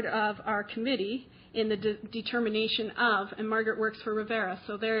 you're a part of our committee in the determination of, and Margaret works for Rivera,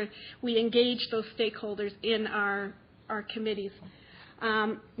 so there we engage those stakeholders in our committees.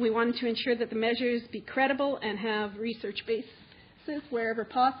 We wanted to ensure that the measures be credible and have research basis wherever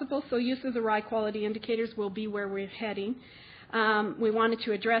possible, so use of the RI quality indicators will be where we're heading. We wanted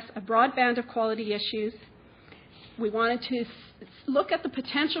to address a broad band of quality issues. We wanted to look at the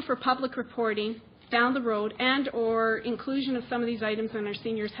potential for public reporting down the road and or inclusion of some of these items in our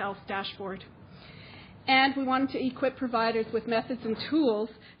seniors' health dashboard. And we wanted to equip providers with methods and tools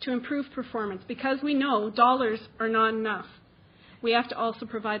to improve performance because we know dollars are not enough. We have to also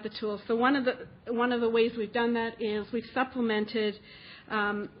provide the tools. So one of the ways we've done that is we've supplemented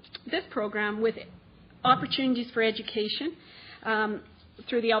this program with opportunities for education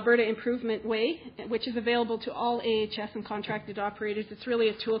through the Alberta Improvement Way, which is available to all AHS and contracted operators. It's really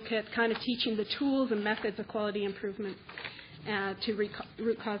a toolkit kind of teaching the tools and methods of quality improvement to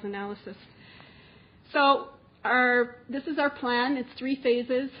root cause analysis. So this is our plan. It's 3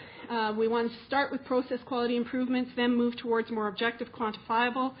 phases. We want to start with process quality improvements, then move towards more objective,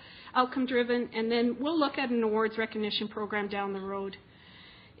 quantifiable, outcome-driven, and then we'll look at an awards recognition program down the road.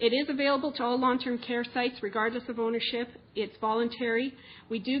 It is available to all long-term care sites regardless of ownership. It's voluntary.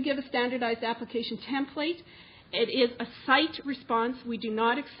 We do give a standardized application template. It is a site response. We do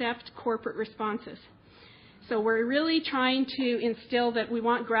not accept corporate responses. So we're really trying to instill that we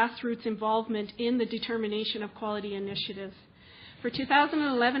want grassroots involvement in the determination of quality initiatives. For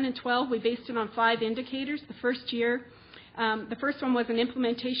 2011 and 12, we based it on 5 indicators. The first year, The first one was an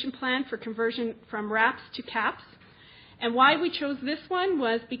implementation plan for conversion from RAPs to CAPs. And why we chose this one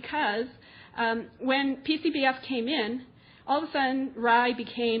was because when PCBF came in, all of a sudden RIE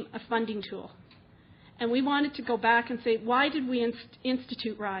became a funding tool. And we wanted to go back and say, why did we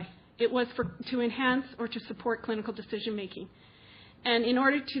institute RIE? It was to enhance or to support clinical decision making. And in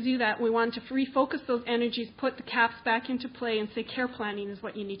order to do that, we wanted to refocus those energies, put the CAPs back into play, and say care planning is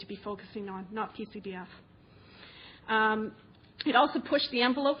what you need to be focusing on, not PCBF. It also pushed the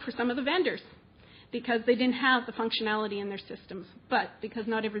envelope for some of the vendors because they didn't have the functionality in their systems. But because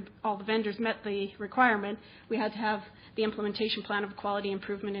not all the vendors met the requirement, we had to have the implementation plan of a quality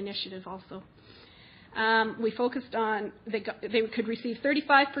improvement initiative also. We focused on they could receive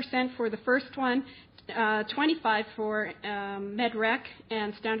 35% for the first one, 25% for MedRec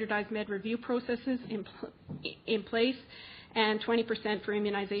and standardized med review processes in place, and 20% for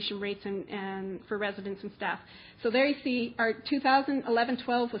immunization rates and for residents and staff. So there you see our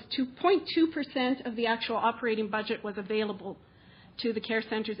 2011-12 was 2.2% of the actual operating budget was available to the care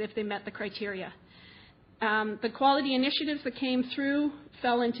centers if they met the criteria. The quality initiatives that came through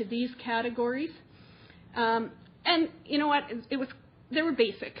fell into these categories. And you know what? They were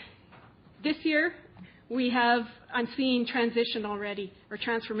basic. This year, I'm seeing transition already, or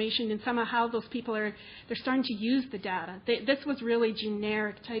transformation in some of how those people they're starting to use the data. This was really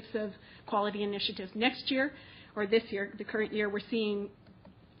generic types of quality initiatives. Next year, or this year, the current year, we're seeing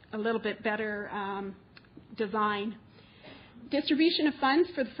a little bit better design. Distribution of funds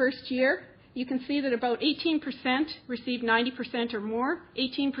for the first year, you can see that about 18% received 90% or more,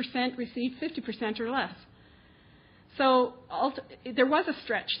 18% received 50% or less. So there was a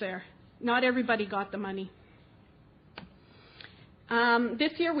stretch there. Not everybody got the money.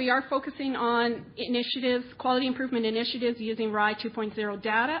 This year we are focusing on initiatives, quality improvement initiatives using RIE 2.0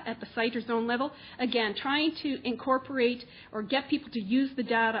 data at the site or zone level. Again, trying to incorporate or get people to use the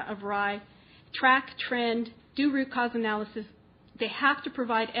data of RIE, track trend, do root cause analysis. They have to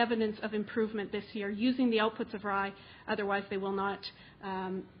provide evidence of improvement this year using the outputs of RIE, otherwise they will not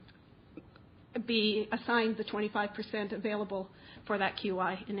be assigned the 25% available for that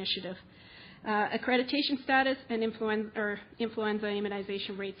QI initiative. Accreditation status and influenza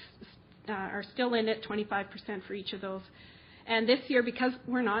immunization rates are still in at 25% for each of those. And this year, because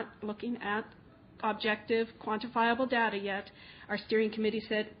we're not looking at objective, quantifiable data yet, our steering committee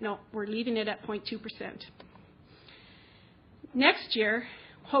said, no, we're leaving it at 0.2%. Next year,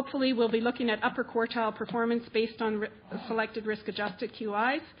 hopefully we'll be looking at upper quartile performance based on selected risk-adjusted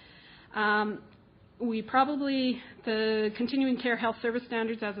QIs. The continuing care health service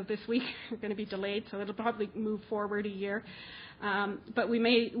standards as of this week are going to be delayed, so it'll probably move forward a year. But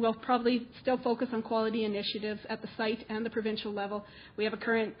we'll probably still focus on quality initiatives at the site and the provincial level. We have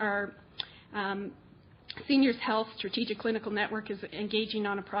our Seniors Health Strategic Clinical Network is engaging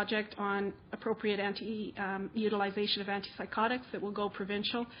on a project on appropriate utilization of antipsychotics that will go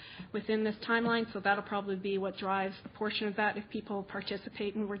provincial within this timeline, so that'll probably be what drives a portion of that if people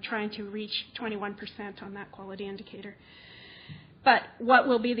participate, and we're trying to reach 21% on that quality indicator. But what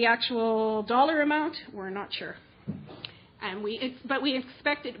will be the actual dollar amount, we're not sure. But we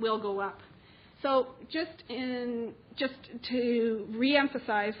expect it will go up. So just to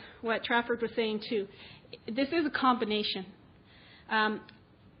re-emphasize what Trafford was saying too, this is a combination.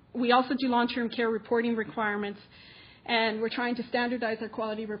 We also do long-term care reporting requirements, and we're trying to standardize our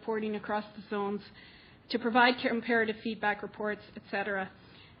quality reporting across the zones to provide comparative feedback reports, et cetera.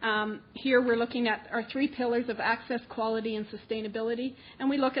 Here we're looking at our 3 pillars of access, quality, and sustainability, and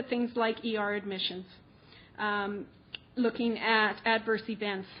we look at things like ER admissions, looking at adverse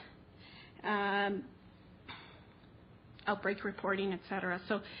events, outbreak reporting, et cetera.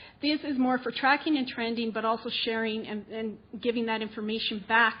 So this is more for tracking and trending, but also sharing and giving that information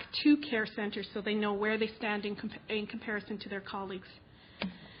back to care centers so they know where they stand in comparison to their colleagues.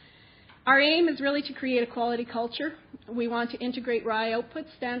 Our aim is really to create a quality culture. We want to integrate RIE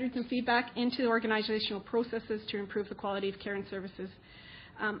outputs, standards, and feedback into organizational processes to improve the quality of care and services.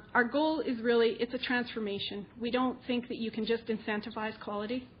 Our goal is really, it's a transformation. We don't think that you can just incentivize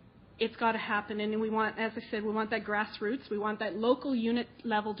quality. It's got to happen, and we want, as I said, we want that grassroots. We want that local unit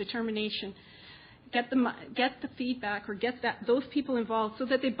level determination. Get the feedback or get those people involved so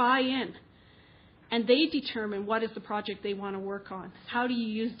that they buy in, and they determine what is the project they want to work on. How do you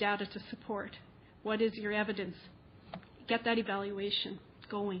use data to support? What is your evidence? Get that evaluation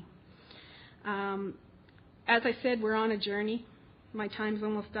going. As I said, we're on a journey. My time's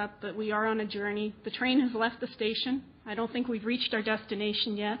almost up, but we are on a journey. The train has left the station. I don't think we've reached our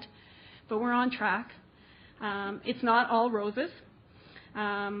destination yet, but we're on track. It's not all roses.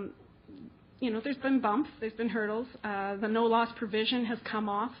 there's been bumps, there's been hurdles. The no-loss provision has come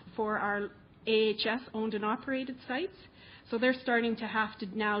off for our AHS owned and operated sites. So they're starting to have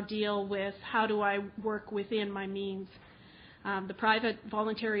to now deal with how do I work within my means. The private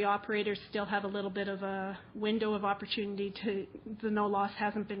voluntary operators still have a little bit of a window of opportunity the no loss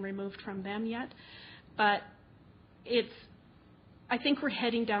hasn't been removed from them yet. But I think we're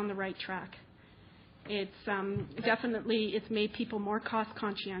heading down the right track. It's definitely, it's made people more cost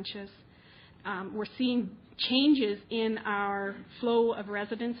conscientious. We're seeing changes in our flow of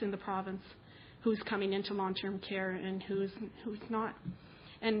residents in the province, who's coming into long-term care and who's not.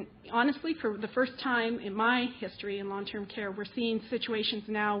 And honestly, for the first time in my history in long-term care, we're seeing situations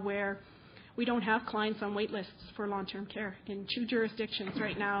now where we don't have clients on wait lists for long-term care. In 2 jurisdictions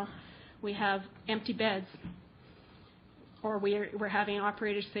right now, we have empty beds, or we're having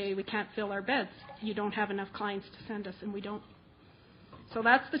operators say we can't fill our beds. You don't have enough clients to send us, and we don't. So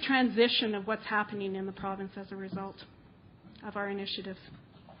that's the transition of what's happening in the province as a result of our initiatives.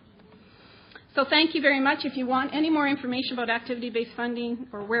 So thank you very much. If you want any more information about activity-based funding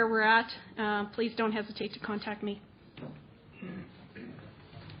or where we're at, please don't hesitate to contact me.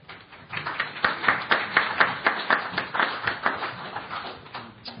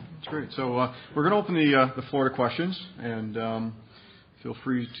 That's great. So we're going to open the floor to questions, and feel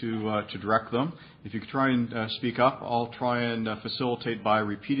free to direct them. If you could try and speak up, I'll try and facilitate by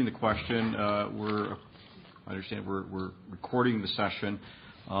repeating the question. I understand we're recording the session.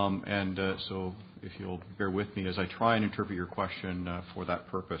 So if you'll bear with me as I try and interpret your question for that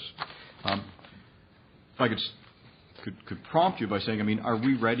purpose. If I could prompt you by saying, are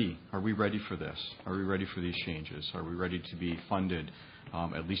we ready? Are we ready for this? Are we ready for these changes? Are we ready to be funded,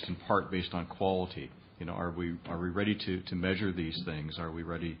 at least in part, based on quality? Are we ready to measure these things? Are we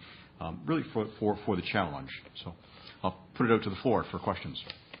ready really for the challenge? So I'll put it out to the floor for questions.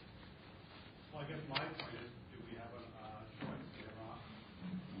 Well, I guess my point is, do we have a choice here or not?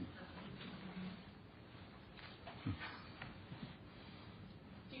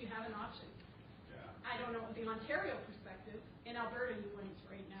 Do you have an option? Yeah. I don't know the Ontario perspective. In Alberta, you wouldn't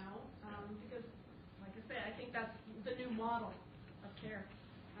right now, because, like I said, I think that's the new model of care,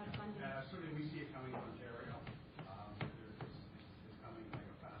 of funding. Certainly we see it coming in Ontario. It's coming like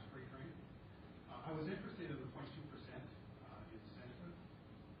a fast freight train. I was interested in the 0.2% incentive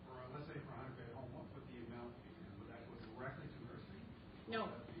for, let's say, for 100-bed home. What would the amount be? And would that go directly to nursing? No.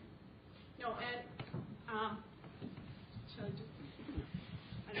 No, and shall I just,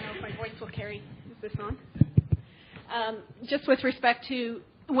 I don't know if my voice will carry. Is this on? Just with respect to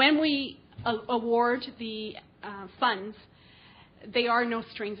when we award the funds, they are no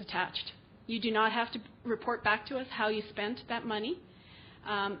strings attached. You do not have to report back to us how you spent that money.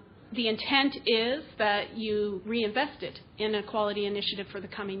 The intent is that you reinvest it in a quality initiative for the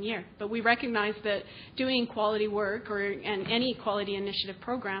coming year. But we recognize that doing quality work and any quality initiative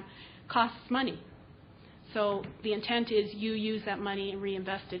program costs money. So the intent is you use that money and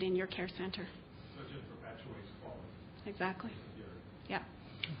reinvest it in your care center. So it just perpetuates quality. Exactly. Yeah.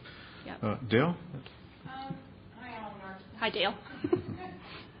 Dale? Hi, Eleanor. Hi, Dale.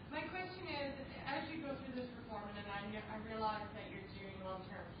 My question is, as you go through this reform, and I realize that you're doing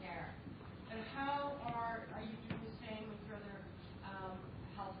long-term care, but how are you doing the same with your other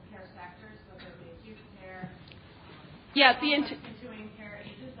healthcare sectors, whether it be acute care, continuing care?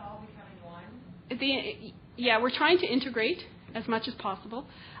 Is this all becoming one? We're trying to integrate as much as possible.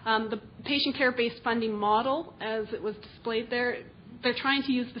 The patient care-based funding model, as it was displayed there, they're trying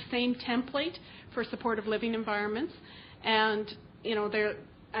to use the same template for supportive living environments, and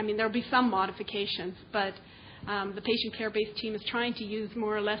there'll be some modifications, but the patient care-based team is trying to use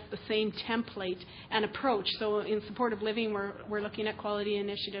more or less the same template and approach. So in supportive living, we're looking at quality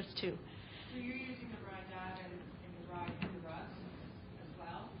initiatives too. So you're using the RIDE data and the RIDE through RUS as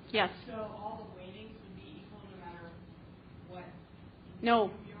well? Yes. So all the weightings would be equal no matter what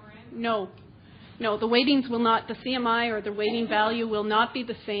No. you're in? No, the weightings will not, the CMI or the weighting value will not be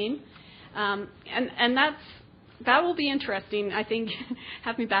the same. And that will be interesting. I think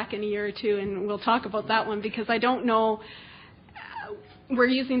have me back in a year or two and we'll talk about that one, because I don't know. We're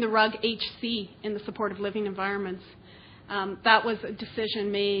using the RUG HC in the supportive living environments. That was a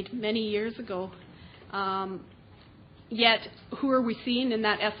decision made many years ago. Yet, who are we seeing in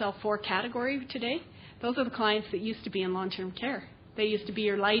that SL4 category today? Those are the clients that used to be in long-term care. They used to be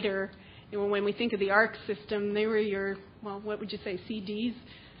your lighter. When we think of the ARC system, they were your, what would you say, CDs?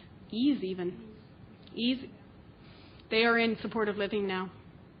 E's even. E's. They are in supportive living now.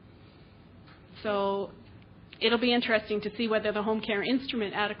 So it'll be interesting to see whether the home care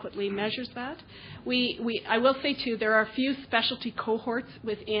instrument adequately measures that. I will say, too, there are a few specialty cohorts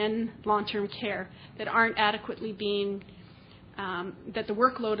within long-term care that aren't adequately being, that the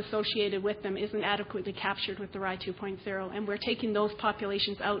workload associated with them isn't adequately captured with the RI 2.0, and we're taking those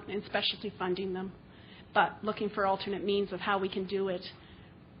populations out and specialty funding them, but looking for alternate means of how we can do it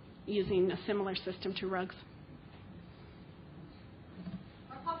using a similar system to RUGs.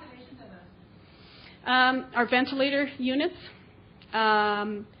 What populations are those? Our ventilator units,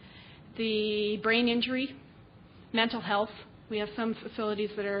 the brain injury, mental health. We have some facilities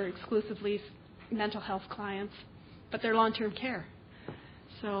that are exclusively mental health clients, but they're long-term care.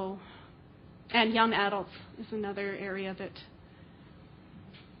 So, and young adults is another area that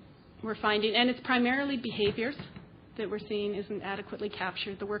we're finding, and it's primarily behaviors that we're seeing isn't adequately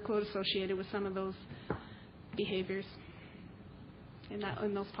captured, the workload associated with some of those behaviors in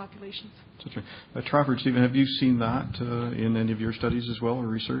those populations. Trafford, Stephen, have you seen that in any of your studies as well, or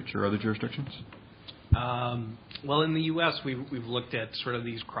research, or other jurisdictions? Well, in the U.S., we've looked at sort of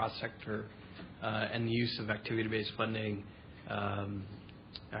these cross-sector and the use of activity-based funding. I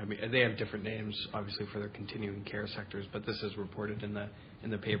mean, they have different names, obviously, for their continuing care sectors, but this is reported in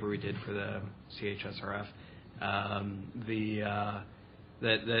the paper we did for the CHSRF.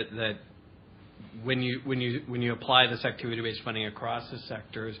 That when you apply this activity-based funding across the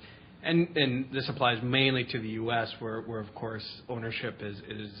sectors, and this applies mainly to the U.S., where of course ownership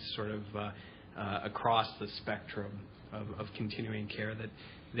is sort of across the spectrum of continuing care, that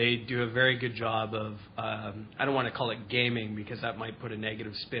they do a very good job of, I don't want to call it gaming because that might put a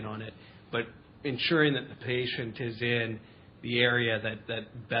negative spin on it, but ensuring that the patient is in the area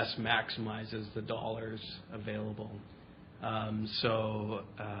that best maximizes the dollars available.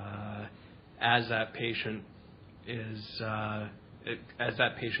 As that patient as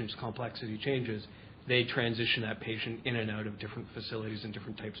that patient's complexity changes, they transition that patient in and out of different facilities and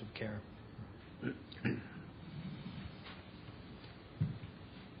different types of care.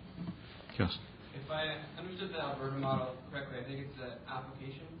 Yes. If I understood the Alberta model correctly, I think it's the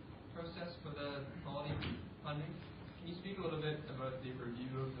application process for the quality funding. Can you speak a little bit about the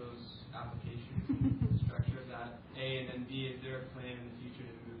review of those applications, the structure of that, A, and then B, is there a plan in the future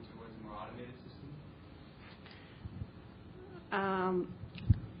to move towards a more automated system?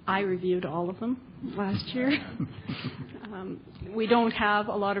 I reviewed all of them last year. We don't have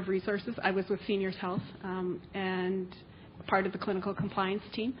a lot of resources. I was with Seniors Health and part of the clinical compliance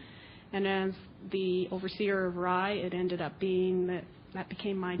team. And as the overseer of RI, it ended up being that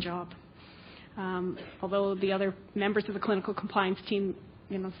became my job. Although the other members of the clinical compliance team,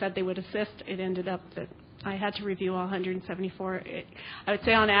 said they would assist, it ended up that I had to review all 174. I would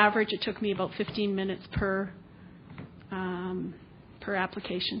say on average it took me about 15 minutes per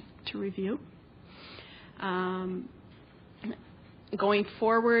application to review. Going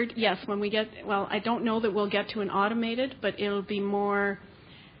forward, yes, when we get, I don't know that we'll get to an automated, but it'll be more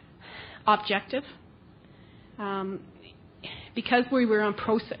objective. Because we were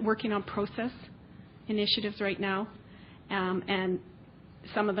working on process initiatives right now, and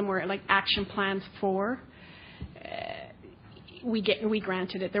some of them were like action plans for, we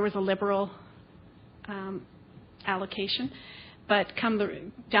granted it. There was a liberal allocation, but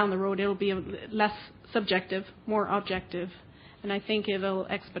down the road it'll be less subjective, more objective, and I think it'll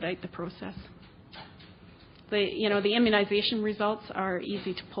expedite the process. The immunization results are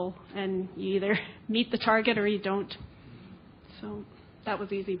easy to pull, and you either meet the target or you don't. So that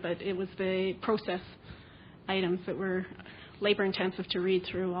was easy, but it was the process items that were labor-intensive to read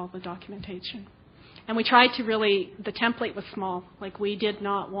through all the documentation. And we tried to the template was small. Like, we did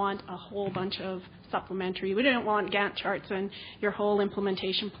not want a whole bunch of supplementary. We didn't want Gantt charts and your whole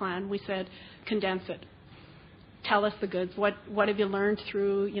implementation plan. We said, condense it. Tell us the goods. What have you learned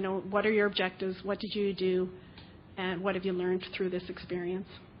through, what are your objectives? What did you do? And what have you learned through this experience?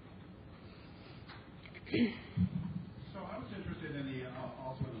 So I was interested in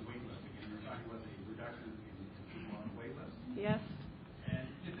also in the wait list. Again, you were talking about the reduction in people on the wait list. Yes. And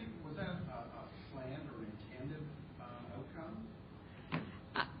do you think, was that a planned or intended outcome?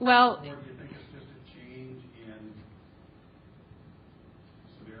 Well, or do you think it's just a change in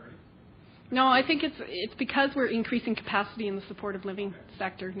severity? No, I think it's because we're increasing capacity in the supportive living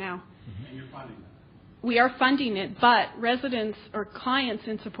sector now. And you're funding that? We are funding it, but residents or clients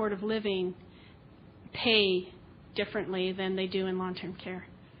in supportive living pay differently than they do in long-term care.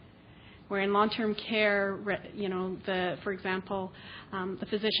 Where in long-term care, for example, the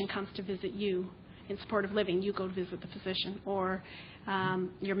physician comes to visit you. In supportive living, you go to visit the physician, or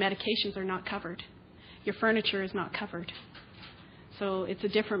your medications are not covered. Your furniture is not covered. So it's a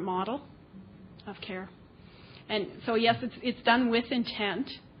different model of care. And so, yes, it's done with intent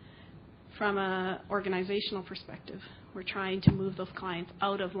from an organizational perspective. We're trying to move those clients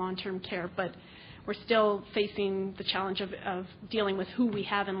out of long-term care, but we're still facing the challenge of dealing with who we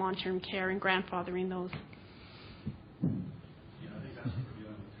have in long-term care and grandfathering those. Yeah, I think that's what we're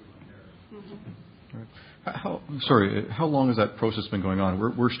dealing with too on care. Right. How long has that process been going on?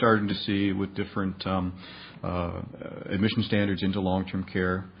 We're starting to see with different admission standards into long-term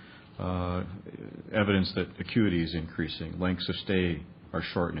care evidence that acuity is increasing, lengths of stay are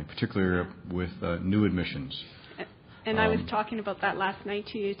shortening, particularly with new admissions. And I was talking about that last night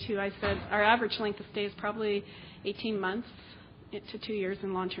to you, too. I said our average length of stay is probably 18 months to 2 years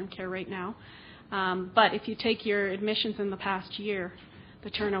in long-term care right now. But if you take your admissions in the past year, the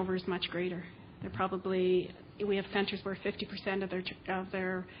turnover is much greater. We have centers where 50% of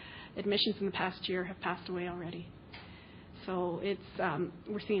their admissions in the past year have passed away already. So it's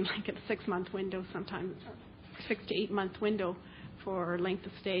we're seeing like a 6-month window sometimes, 6 to 8 month window for length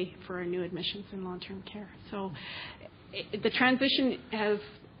of stay for our new admissions in long-term care. So the transition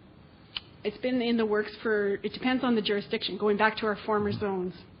it's been in the works it depends on the jurisdiction, going back to our former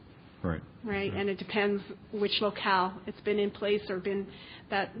zones. Right. Right, and it depends which locale. It's been in place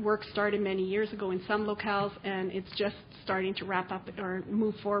that work started many years ago in some locales, and it's just starting to wrap up or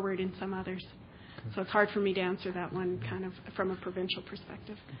move forward in some others. So it's hard for me to answer that one kind of from a provincial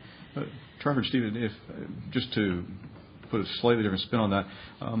perspective. Trevor and Stephen, if just to put a slightly different spin on that,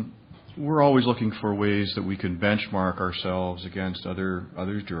 we're always looking for ways that we can benchmark ourselves against other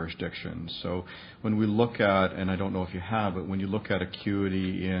jurisdictions. So when we look at, and I don't know if you have, but when you look at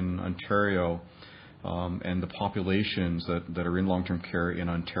acuity in Ontario and the populations that are in long-term care in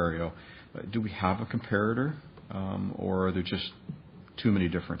Ontario, do we have a comparator, or are there just too many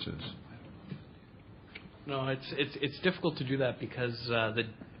differences? No, it's difficult to do that because the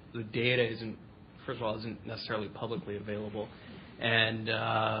data isn't necessarily publicly available, and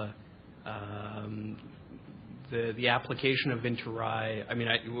the application of Interact. I mean,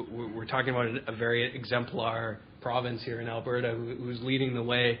 we're talking about a very exemplar province here in Alberta who's leading the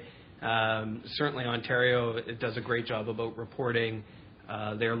way. Certainly, Ontario does a great job about reporting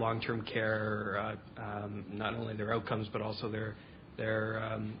their long-term care, not only their outcomes but also their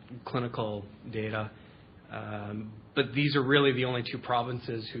clinical data. But these are really the only two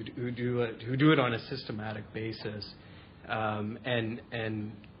provinces who do it on a systematic basis,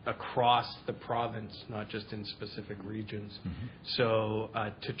 and across the province, not just in specific regions. Mm-hmm. So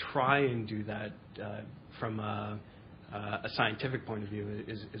to try and do that from a scientific point of view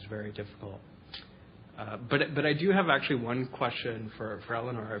is very difficult. But I do have actually one question for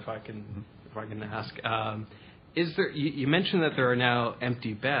Eleanor, if I can ask. Is there? You mentioned that there are now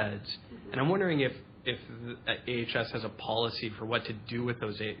empty beds, and I'm wondering if AHS has a policy for what to do with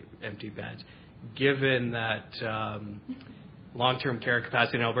those empty beds, given that long-term care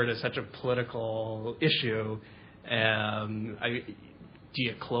capacity in Alberta is such a political issue. Do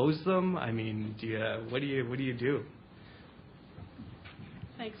you close them? I mean, what do you do?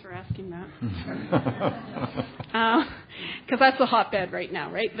 Thanks for asking that. Because that's a hotbed right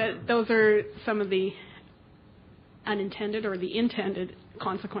now, right? Those are some of the unintended or the intended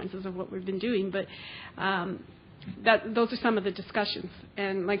consequences of what we've been doing. But those are some of the discussions.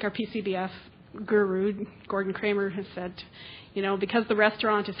 And like our PCBF guru, Gordon Kramer, has said, because the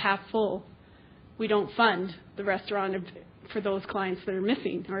restaurant is half full, we don't fund the restaurant for those clients that are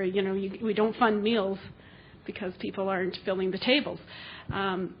missing. Or, we don't fund meals because people aren't filling the tables.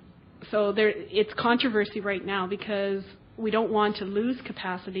 So it's controversy right now because we don't want to lose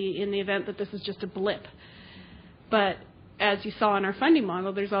capacity in the event that this is just a blip. But as you saw in our funding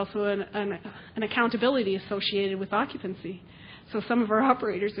model, there's also an accountability associated with occupancy. So some of our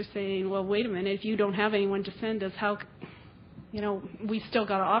operators are saying, well, wait a minute, if you don't have anyone to send us, how, we still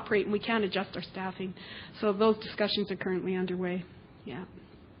got to operate and we can't adjust our staffing. So those discussions are currently underway. Yeah.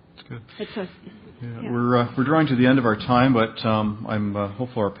 That's good. We're drawing to the end of our time, but I'm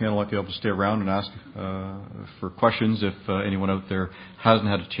hopeful our panel might be able to stay around and ask for questions if anyone out there hasn't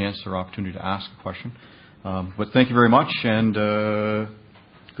had a chance or opportunity to ask a question. But thank you very much, and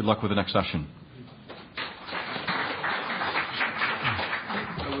good luck with the next session.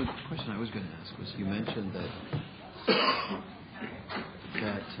 The question I was going to ask was, you mentioned that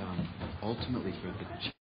ultimately for the